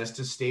use this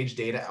to stage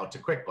data out to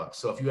QuickBooks.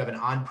 So if you have an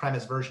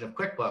on-premise version of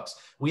QuickBooks,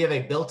 we have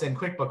a built-in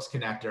QuickBooks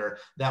connector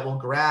that will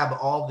grab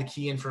all the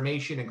key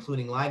information,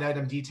 including line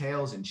item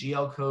details and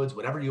GL codes,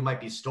 whatever you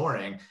might be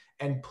storing,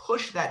 and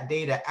push that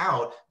data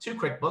out to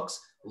QuickBooks,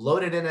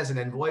 load it in as an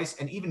invoice,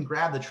 and even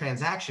grab the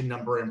transaction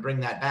number and bring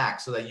that back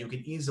so that you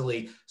can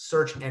easily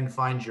search and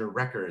find your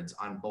records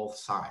on both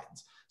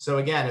sides. So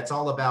again, it's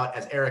all about,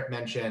 as Eric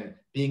mentioned,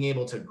 being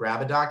able to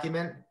grab a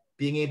document,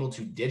 being able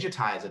to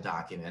digitize a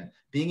document,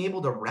 being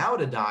able to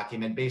route a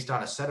document based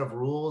on a set of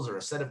rules or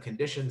a set of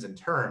conditions and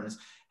terms,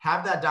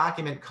 have that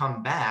document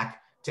come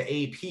back to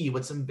AP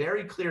with some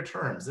very clear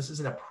terms. This is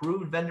an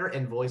approved vendor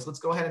invoice. Let's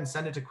go ahead and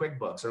send it to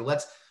QuickBooks, or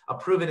let's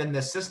approve it in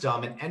this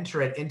system and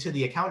enter it into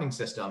the accounting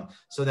system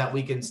so that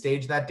we can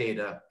stage that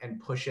data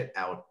and push it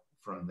out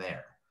from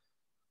there.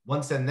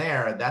 Once in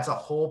there, that's a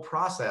whole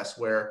process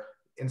where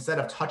instead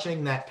of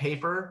touching that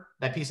paper,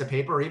 that piece of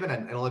paper, or even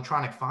an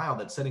electronic file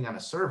that's sitting on a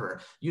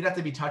server, you'd have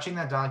to be touching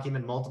that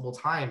document multiple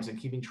times and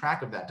keeping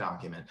track of that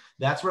document.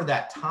 That's where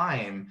that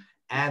time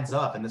adds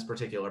up in this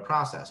particular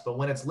process. But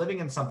when it's living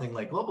in something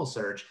like Global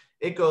Search,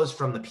 it goes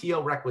from the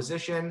PO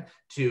requisition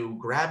to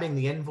grabbing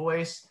the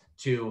invoice,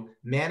 to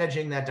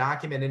managing that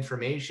document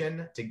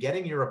information, to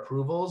getting your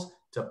approvals,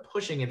 to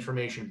pushing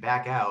information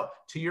back out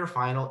to your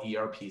final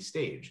ERP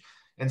stage.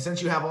 And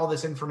since you have all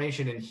this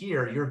information in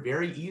here, you're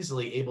very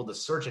easily able to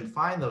search and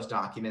find those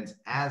documents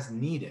as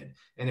needed.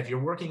 And if you're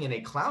working in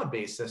a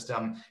cloud-based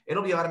system,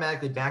 it'll be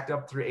automatically backed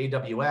up through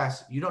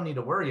AWS. You don't need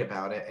to worry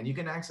about it, and you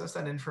can access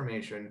that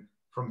information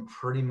from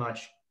pretty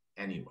much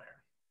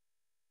anywhere.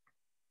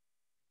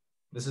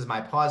 This is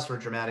my pause for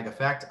dramatic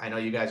effect. I know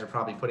you guys are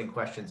probably putting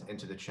questions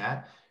into the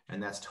chat,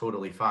 and that's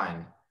totally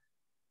fine.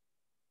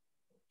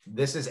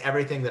 This is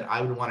everything that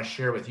I would want to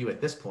share with you at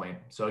this point.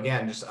 So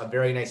again, just a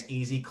very nice,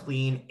 easy,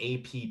 clean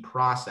AP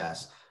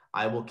process.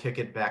 I will kick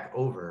it back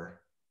over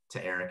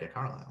to Eric at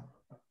Carlyle.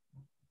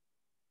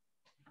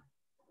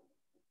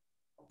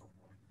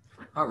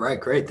 All right,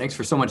 great. Thanks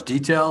for so much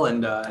detail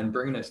and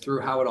bringing us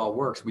through how it all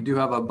works. We do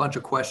have a bunch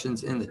of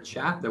questions in the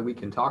chat that we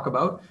can talk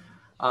about.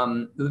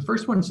 The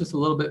first one is just a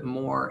little bit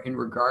more in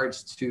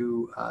regards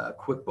to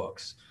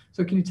QuickBooks.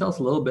 So can you tell us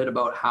a little bit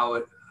about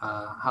how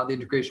the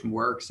integration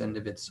works and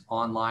if it's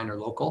online or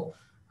local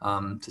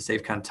to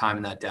save kind of time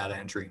in that data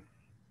entry?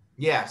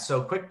 Yeah,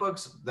 so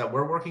QuickBooks that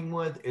we're working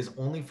with is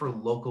only for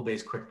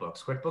local-based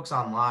QuickBooks. QuickBooks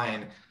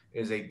Online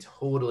is a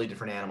totally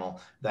different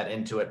animal that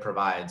Intuit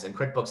provides. And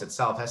QuickBooks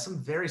itself has some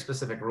very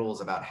specific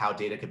rules about how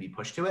data can be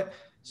pushed to it.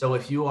 So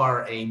if you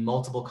are a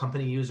multiple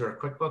company user of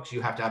QuickBooks,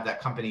 you have to have that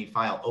company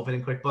file open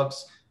in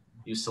QuickBooks.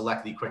 You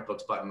select the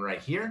QuickBooks button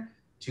right here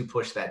to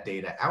push that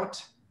data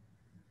out.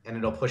 and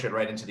it'll push it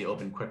right into the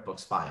open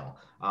QuickBooks file.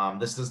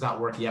 This does not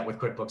work yet with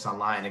QuickBooks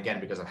Online, again,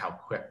 because of how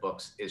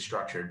QuickBooks is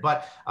structured.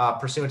 But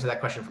pursuant to that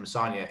question from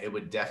Sonia, it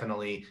would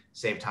definitely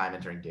save time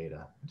entering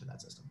data into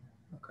that system.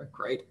 Okay,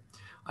 great.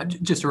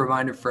 Just a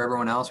reminder for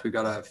everyone else, we've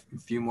got a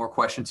few more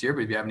questions here,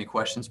 but if you have any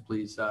questions,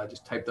 please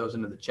just type those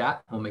into the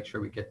chat. We'll make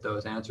sure we get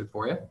those answered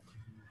for you.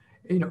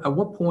 You know, at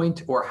what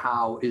point or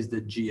how is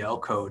the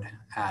GL code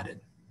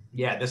added?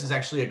 Yeah, this is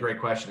actually a great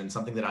question and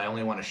something that I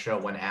only want to show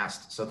when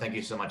asked. So thank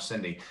you so much,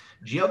 Cindy.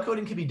 GL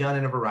coding can be done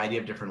in a variety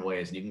of different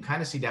ways. And you can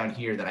kind of see down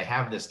here that I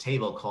have this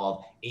table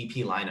called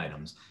AP line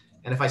items.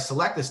 And if I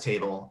select this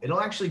table,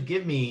 it'll actually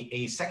give me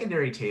a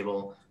secondary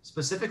table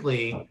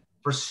specifically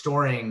for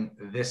storing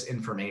this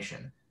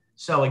information.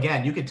 So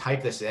again, you could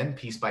type this in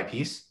piece by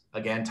piece.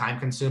 Again, time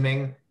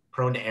consuming,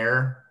 prone to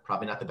error,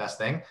 probably not the best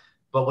thing.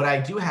 But what I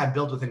do have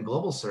built within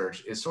Global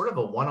Search is sort of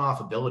a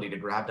one-off ability to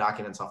grab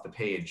documents off the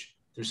page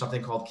through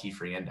something called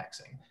key-free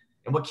indexing.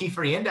 And what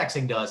key-free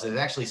indexing does is it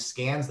actually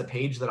scans the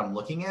page that I'm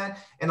looking at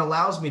and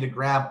allows me to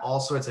grab all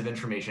sorts of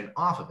information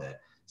off of it.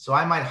 So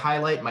I might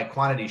highlight my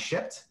quantity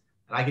shipped,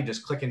 and I could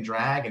just click and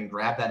drag and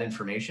grab that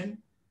information.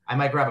 I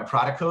might grab a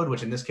product code,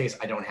 which in this case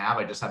I don't have,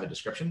 I just have a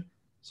description.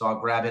 So I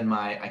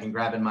can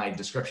grab in my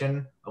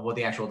description of what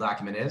the actual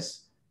document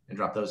is and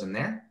drop those in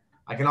there.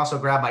 I can also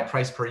grab my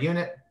price per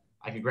unit.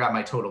 I can grab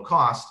my total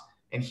cost.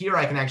 And here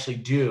I can actually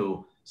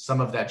do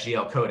some of that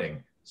GL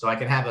coding. So I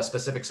can have a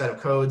specific set of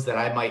codes that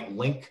I might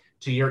link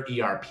to your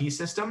ERP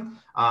system.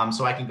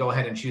 So I can go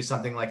ahead and choose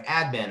something like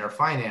admin or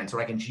finance, or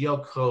I can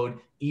GL code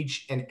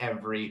each and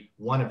every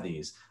one of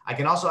these. I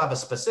can also have a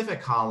specific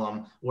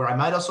column where I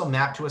might also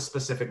map to a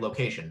specific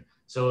location.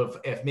 So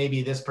if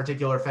maybe this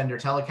particular Fender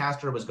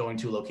Telecaster was going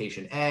to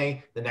location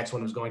A, the next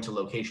one was going to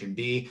location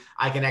B,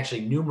 I can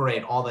actually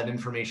enumerate all that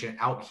information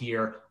out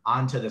here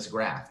onto this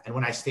graph. And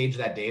when I stage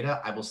that data,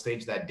 I will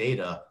stage that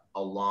data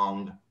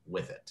along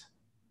with it.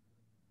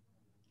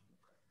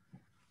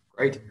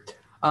 Great.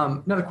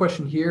 Another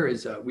question here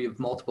is we have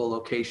multiple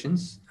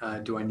locations.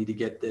 Do I need to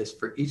get this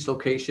for each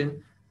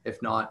location?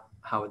 If not,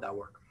 how would that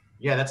work?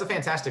 Yeah, that's a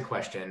fantastic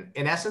question.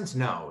 In essence,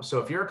 no. So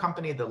if you're a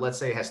company that, let's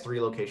say, has 3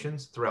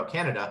 locations throughout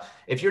Canada,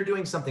 if you're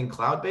doing something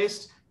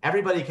cloud-based,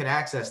 everybody can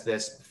access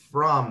this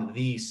from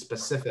the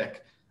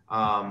specific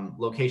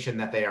location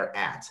that they are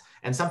at.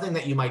 And something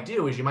that you might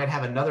do is you might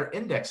have another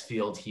index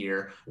field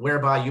here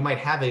whereby you might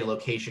have a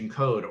location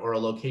code or a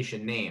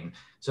location name,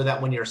 so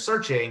that when you're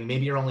searching,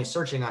 maybe you're only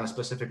searching on a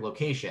specific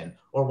location,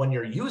 or when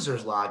your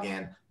users log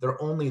in,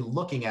 they're only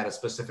looking at a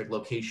specific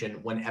location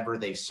whenever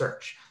they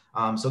search.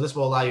 So this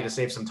will allow you to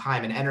save some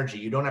time and energy.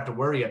 You don't have to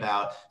worry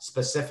about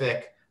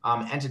specific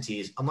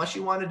entities unless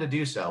you wanted to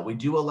do so. We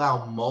do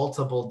allow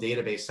multiple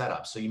database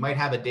setups. So you might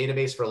have a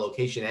database for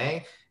location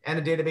A and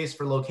a database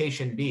for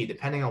location B,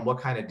 depending on what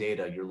kind of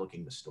data you're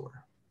looking to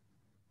store.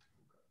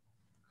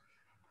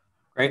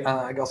 Great.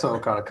 I also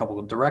got a couple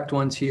of direct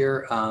ones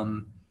here.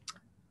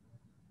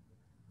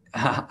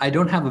 I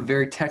don't have a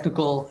very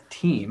technical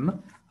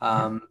team.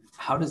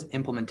 How does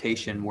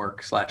implementation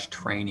work /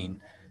 training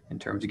in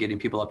terms of getting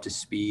people up to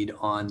speed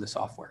on the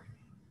software?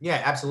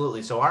 Yeah,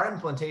 absolutely. So our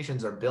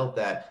implementations are built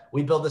that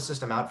we build the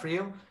system out for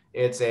you.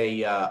 It's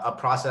a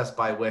process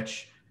by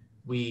which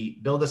we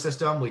build the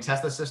system, we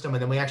test the system,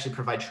 and then we actually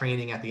provide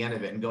training at the end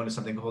of it and go into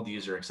something called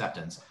user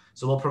acceptance.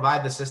 So we'll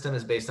provide the system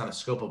is based on a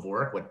scope of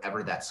work,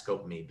 whatever that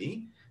scope may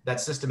be.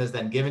 That system is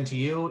then given to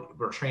you.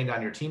 We're trained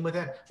on your team with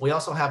it. We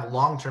also have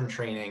long-term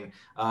training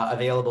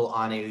available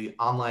on an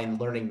online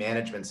learning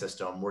management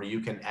system where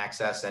you can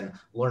access and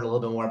learn a little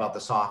bit more about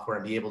the software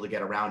and be able to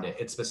get around it.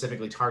 It's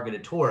specifically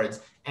targeted towards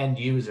end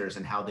users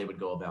and how they would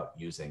go about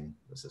using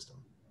the system.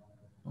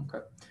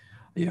 Okay.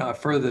 Yeah,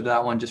 further to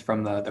that one, just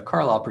from the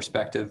Carlyle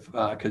perspective,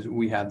 because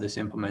we have this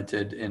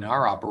implemented in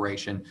our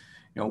operation,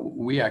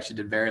 we actually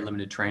did very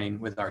limited training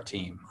with our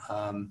team.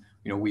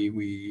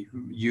 We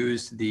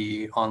used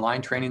the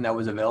online training that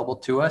was available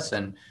to us,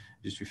 and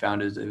just we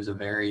found it was a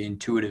very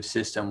intuitive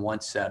system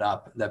once set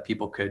up that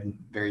people could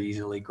very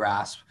easily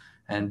grasp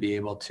and be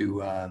able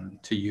to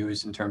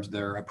use in terms of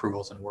their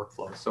approvals and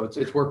workflows. So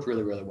it's worked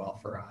really, really well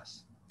for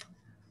us.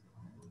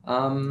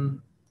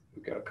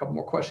 We've got a couple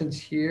more questions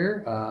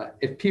here.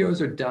 If POs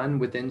are done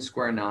within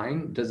Square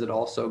 9, does it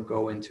also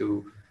go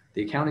into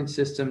the accounting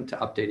system to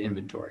update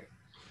inventory?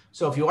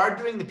 So if you are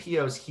doing the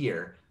POs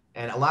here,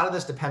 and a lot of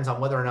this depends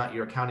on whether or not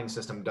your accounting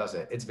system does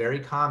it. It's very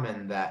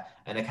common that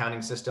an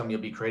accounting system,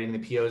 you'll be creating the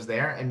POs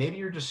there, and maybe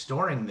you're just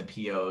storing the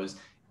POs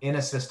in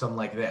a system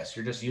like this.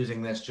 You're just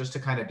using this just to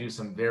kind of do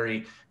some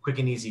very quick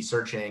and easy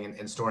searching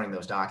and storing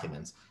those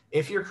documents.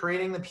 If you're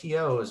creating the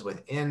POs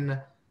within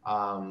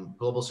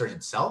Global Search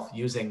itself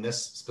using this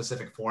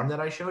specific form that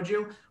I showed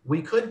you, we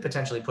could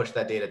potentially push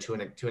that data to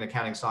an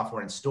accounting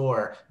software and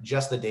store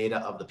just the data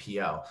of the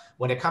PO.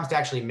 When it comes to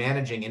actually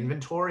managing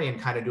inventory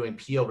and kind of doing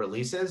PO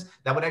releases,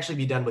 that would actually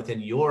be done within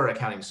your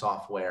accounting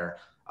software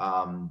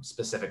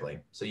specifically.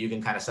 So you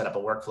can kind of set up a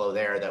workflow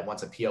there that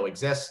once a PO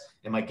exists,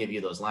 it might give you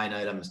those line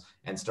items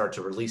and start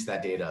to release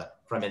that data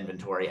from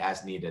inventory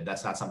as needed.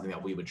 That's not something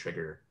that we would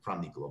trigger from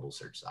the Global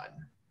Search side.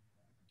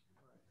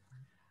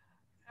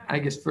 I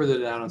guess further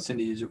down on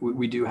Cindy is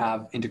we do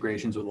have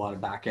integrations with a lot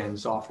of back-end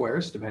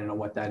softwares, depending on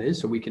what that is.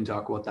 So we can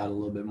talk about that a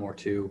little bit more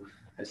too,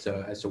 as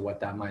to what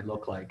that might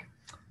look like.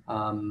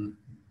 The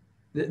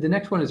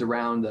next one is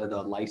around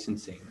the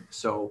licensing.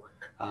 So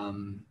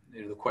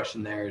the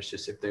question there is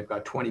just if they've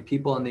got 20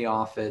 people in the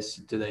office,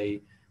 do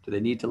they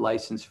need to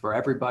license for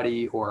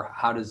everybody, or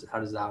how does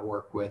that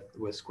work with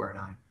Square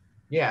 9?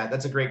 Yeah,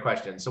 that's a great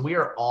question. So we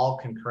are all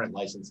concurrent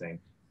licensing.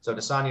 So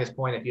to Sonia's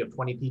point, if you have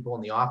 20 people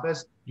in the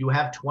office, you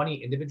have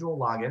 20 individual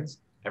logins.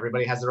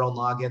 Everybody has their own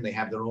login. They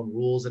have their own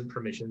rules and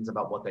permissions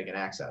about what they can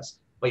access.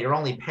 But you're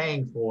only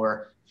paying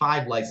for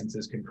 5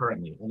 licenses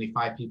concurrently. Only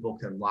 5 people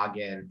can log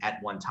in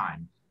at one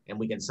time. And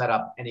we can set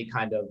up any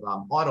kind of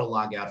auto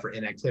log out for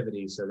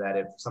inactivity so that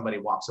if somebody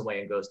walks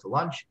away and goes to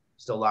lunch,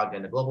 still logged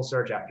into Global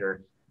Search,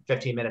 after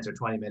 15 minutes or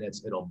 20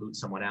 minutes, it'll boot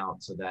someone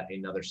out so that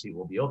another seat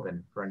will be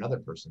open for another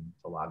person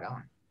to log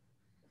on.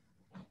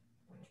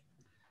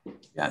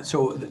 Yeah,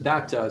 so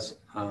that does,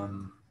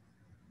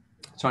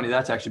 Tony,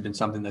 that's actually been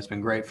something that's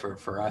been great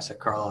for us at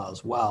Carlyle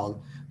as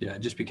well. Yeah,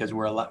 just because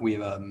we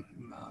have a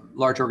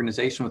large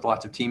organization with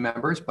lots of team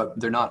members, but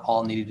they're not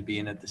all needed to be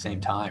in at the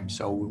same time.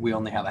 So we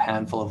only have a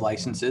handful of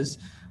licenses,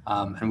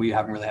 and we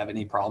haven't really had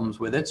any problems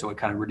with it. So it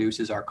kind of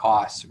reduces our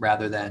costs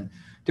rather than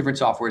different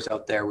softwares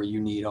out there where you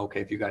need, okay,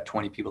 if you've got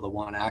 20 people that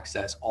want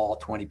access, all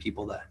 20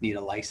 people that need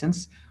a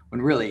license,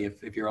 when really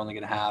if you're only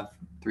going to have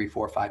 3,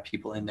 4, 5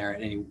 people in there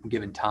at any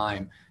given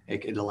time,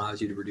 it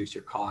allows you to reduce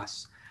your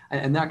costs.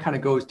 And that kind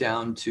of goes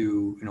down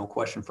to, a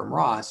question from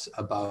Ross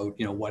about,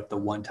 what the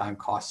one-time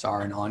costs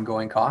are and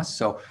ongoing costs.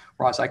 So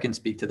Ross, I can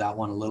speak to that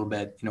one a little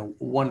bit.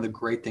 One of the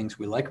great things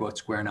we like about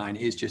Square 9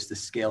 is just the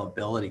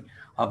scalability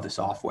of the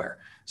software.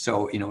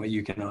 So,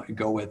 you can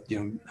go with,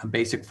 a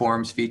basic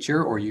forms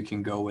feature, or you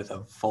can go with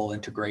a full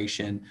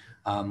integration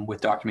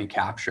with document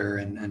capture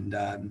and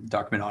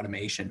document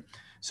automation.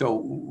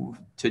 So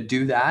to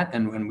do that,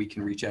 and when we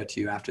can reach out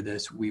to you after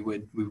this, we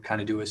would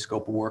kind of do a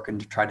scope of work and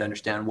to try to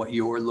understand what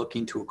you're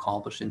looking to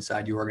accomplish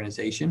inside your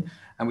organization,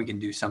 and we can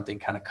do something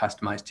kind of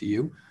customized to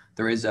you.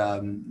 There's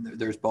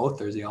both.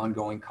 There's the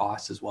ongoing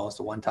costs as well as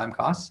the one-time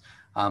costs,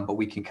 but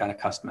we can kind of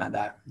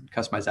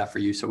customize that for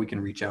you. So we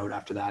can reach out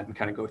after that and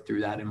kind of go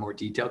through that in more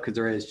detail, because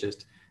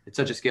it's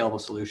such a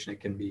scalable solution. It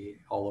can be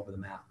all over the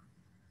map.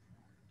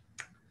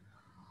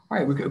 All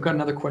right, we've got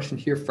another question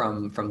here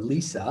from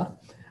Lisa.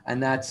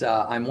 And that's,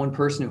 I'm one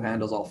person who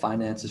handles all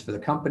finances for the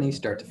company,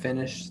 start to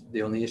finish.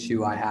 The only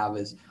issue I have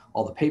is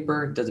all the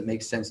paper. Does it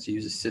make sense to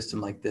use a system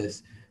like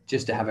this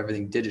just to have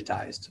everything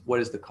digitized? What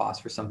is the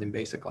cost for something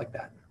basic like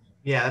that?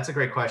 Yeah, that's a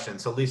great question.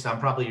 So Lisa, I'm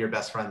probably your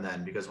best friend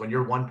then, because when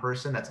you're one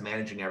person that's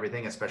managing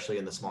everything, especially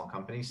in the small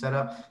company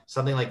setup,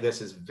 something like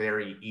this is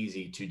very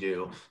easy to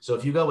do. So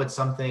if you go with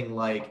something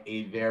like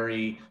a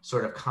very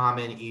sort of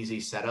common, easy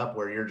setup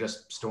where you're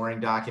just storing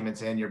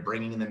documents in, you're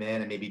bringing them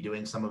in and maybe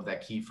doing some of that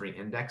key-free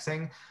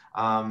indexing,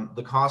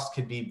 the cost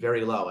could be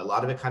very low. A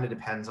lot of it kind of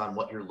depends on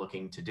what you're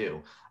looking to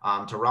do.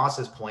 To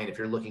Ross's point, if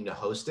you're looking to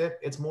host it,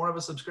 it's more of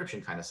a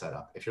subscription kind of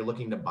setup. If you're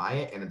looking to buy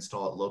it and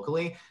install it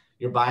locally,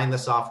 you're buying the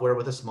software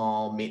with a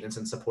small maintenance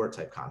and support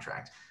type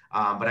contract.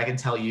 But I can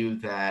tell you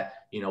that,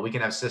 we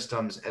can have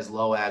systems as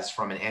low as,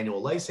 from an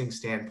annual licensing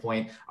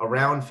standpoint,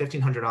 around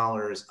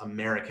 $1,500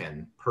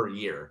 American per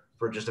year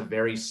for just a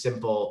very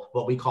simple,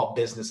 what we call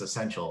business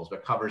essentials,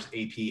 but covers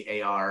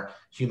AP, AR,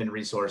 human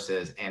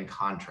resources, and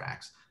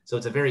contracts. So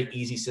it's a very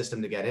easy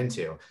system to get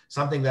into.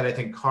 Something that I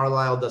think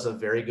Carlyle does a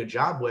very good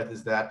job with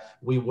is that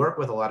we work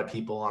with a lot of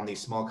people on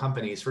these small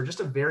companies for just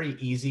a very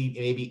easy,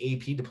 maybe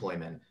AP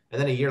deployment. And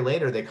then a year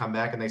later, they come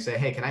back and they say,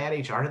 hey, can I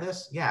add HR to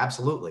this? Yeah,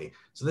 absolutely.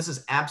 So this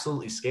is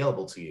absolutely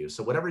scalable to you.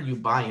 So whatever you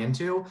buy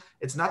into,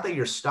 it's not that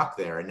you're stuck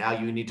there and now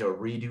you need to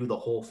redo the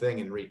whole thing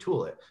and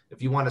retool it.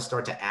 If you want to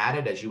start to add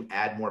it as you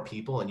add more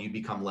people and you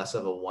become less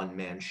of a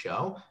one-man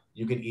show,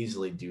 you can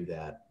easily do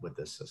that with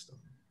this system.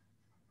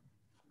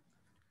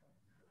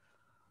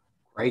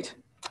 Great.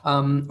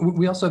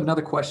 We also have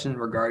another question in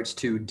regards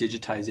to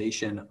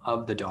digitization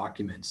of the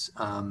documents.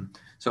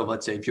 So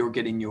let's say if you're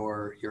getting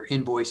your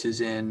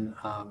invoices in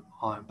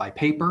by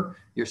paper,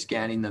 you're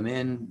scanning them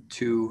in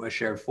to a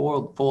shared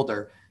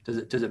folder.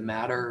 Does it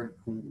matter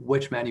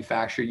which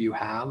manufacturer you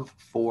have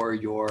for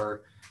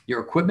your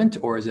equipment,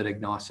 or is it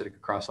agnostic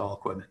across all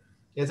equipment?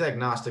 It's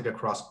agnostic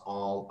across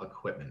all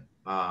equipment.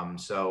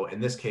 So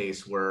in this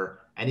case, we're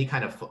any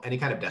kind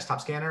of desktop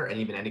scanner and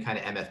even any kind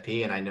of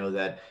MFP. And I know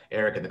that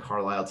Eric and the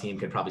Carlyle team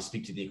can probably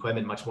speak to the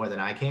equipment much more than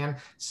I can.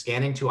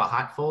 Scanning to a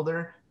hot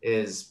folder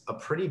is a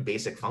pretty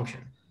basic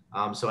function.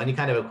 So any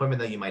kind of equipment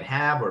that you might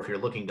have, or if you're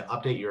looking to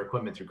update your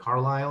equipment through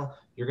Carlyle,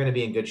 you're going to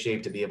be in good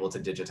shape to be able to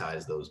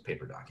digitize those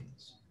paper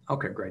documents.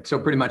 Okay, great. So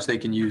pretty much they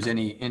can use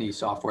any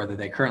software that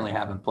they currently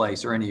have in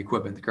place, or any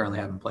equipment they currently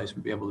have in place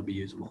would be able to be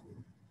usable.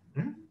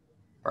 Mm-hmm.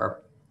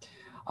 Perfect.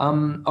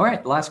 All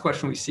right, the last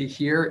question we see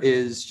here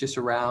is just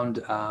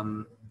around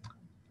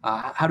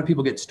how do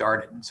people get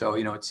started? So,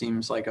 it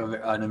seems like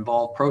an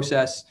involved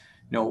process.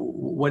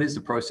 What is the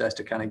process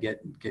to kind of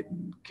get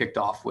kicked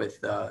off with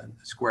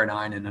Square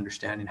 9 and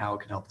understanding how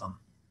it can help them?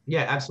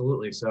 Yeah,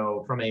 absolutely.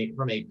 So from a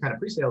kind of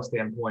pre-sale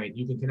standpoint,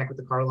 you can connect with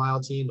the Carlyle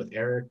team, with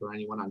Eric or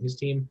anyone on his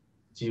team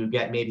to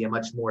get maybe a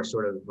much more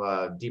sort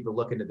of deeper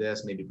look into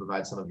this, maybe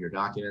provide some of your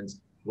documents.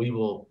 We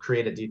will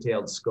create a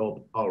detailed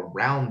scope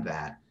around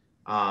that.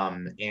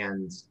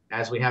 And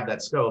as we have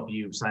that scope,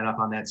 you sign up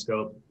on that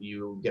scope,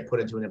 you get put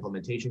into an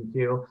implementation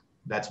queue.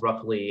 That's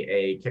roughly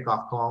a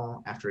kickoff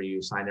call after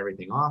you sign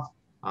everything off.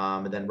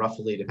 And then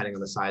roughly, depending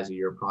on the size of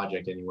your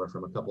project, anywhere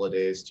from a couple of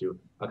days to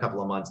a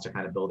couple of months to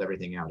kind of build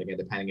everything out. Again,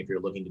 depending if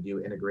you're looking to do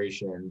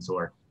integrations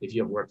or if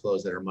you have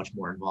workflows that are much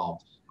more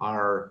involved.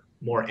 Our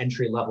more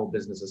entry-level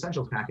business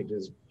essentials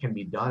packages can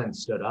be done and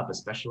stood up,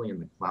 especially in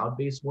the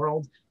cloud-based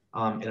world,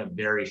 in a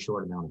very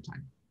short amount of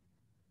time.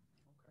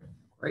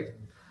 Great.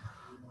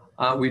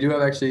 We do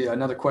have actually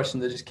another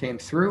question that just came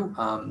through.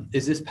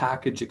 Is this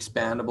package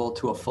expandable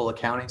to a full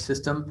accounting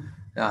system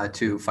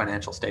to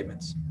financial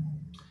statements?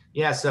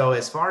 Yeah, so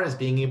as far as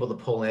being able to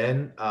pull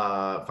in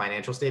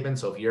financial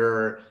statements, so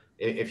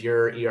if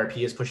your ERP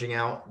is pushing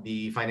out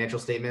the financial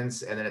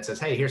statements and then it says,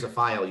 hey, here's a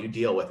file, you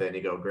deal with it, and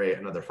you go, great,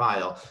 another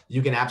file,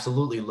 you can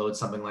absolutely load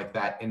something like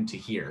that into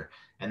here.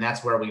 And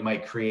that's where we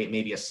might create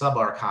maybe a sub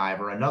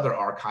archive or another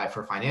archive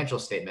for financial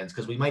statements,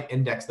 because we might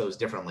index those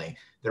differently.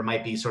 There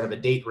might be sort of a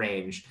date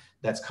range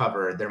that's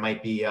covered. There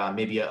might be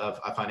maybe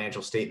a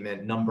financial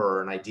statement number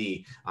or an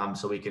ID.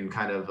 So we can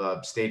kind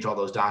of stage all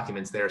those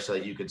documents there so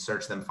that you could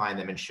search them, find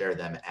them, and share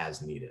them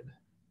as needed.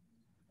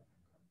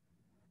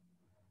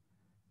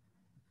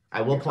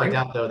 I will point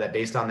out, though, that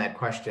based on that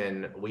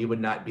question, we would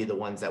not be the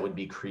ones that would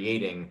be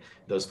creating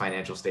those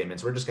financial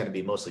statements. We're just going to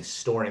be mostly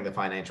storing the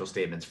financial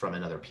statements from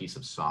another piece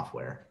of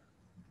software.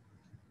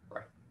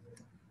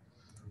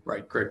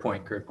 Right. Great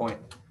point. Great point.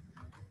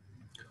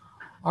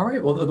 All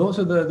right. Well, those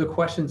are the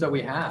questions that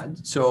we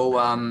had. So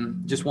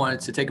just wanted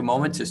to take a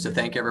moment just to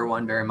thank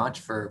everyone very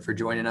much for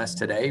joining us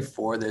today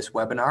for this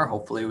webinar.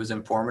 Hopefully it was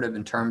informative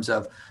in terms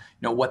of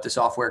what the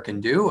software can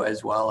do,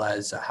 as well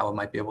as how it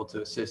might be able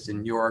to assist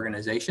in your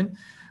organization.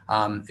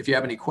 If you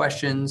have any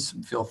questions,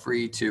 feel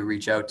free to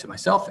reach out to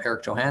myself,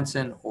 Eric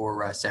Johansson,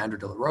 or Sandra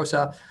De La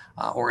Rosa,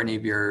 or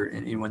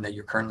anyone that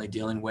you're currently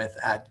dealing with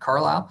at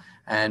Carlyle.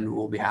 And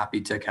we'll be happy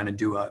to kind of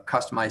do a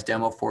customized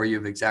demo for you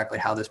of exactly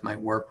how this might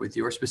work with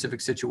your specific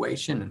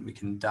situation. And we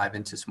can dive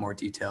into some more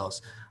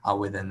details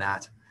within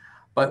that.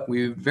 But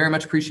we very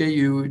much appreciate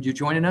you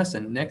joining us.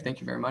 And Nick,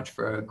 thank you very much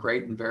for a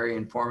great and very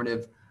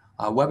informative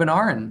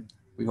webinar. And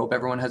we hope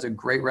everyone has a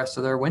great rest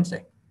of their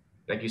Wednesday.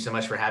 Thank you so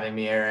much for having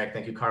me, Eric.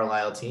 Thank you,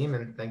 Carlyle team.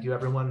 And thank you,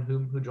 everyone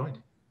who joined.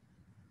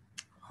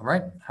 All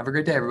right. Have a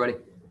great day, everybody.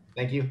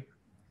 Thank you.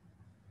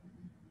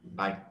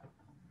 Bye.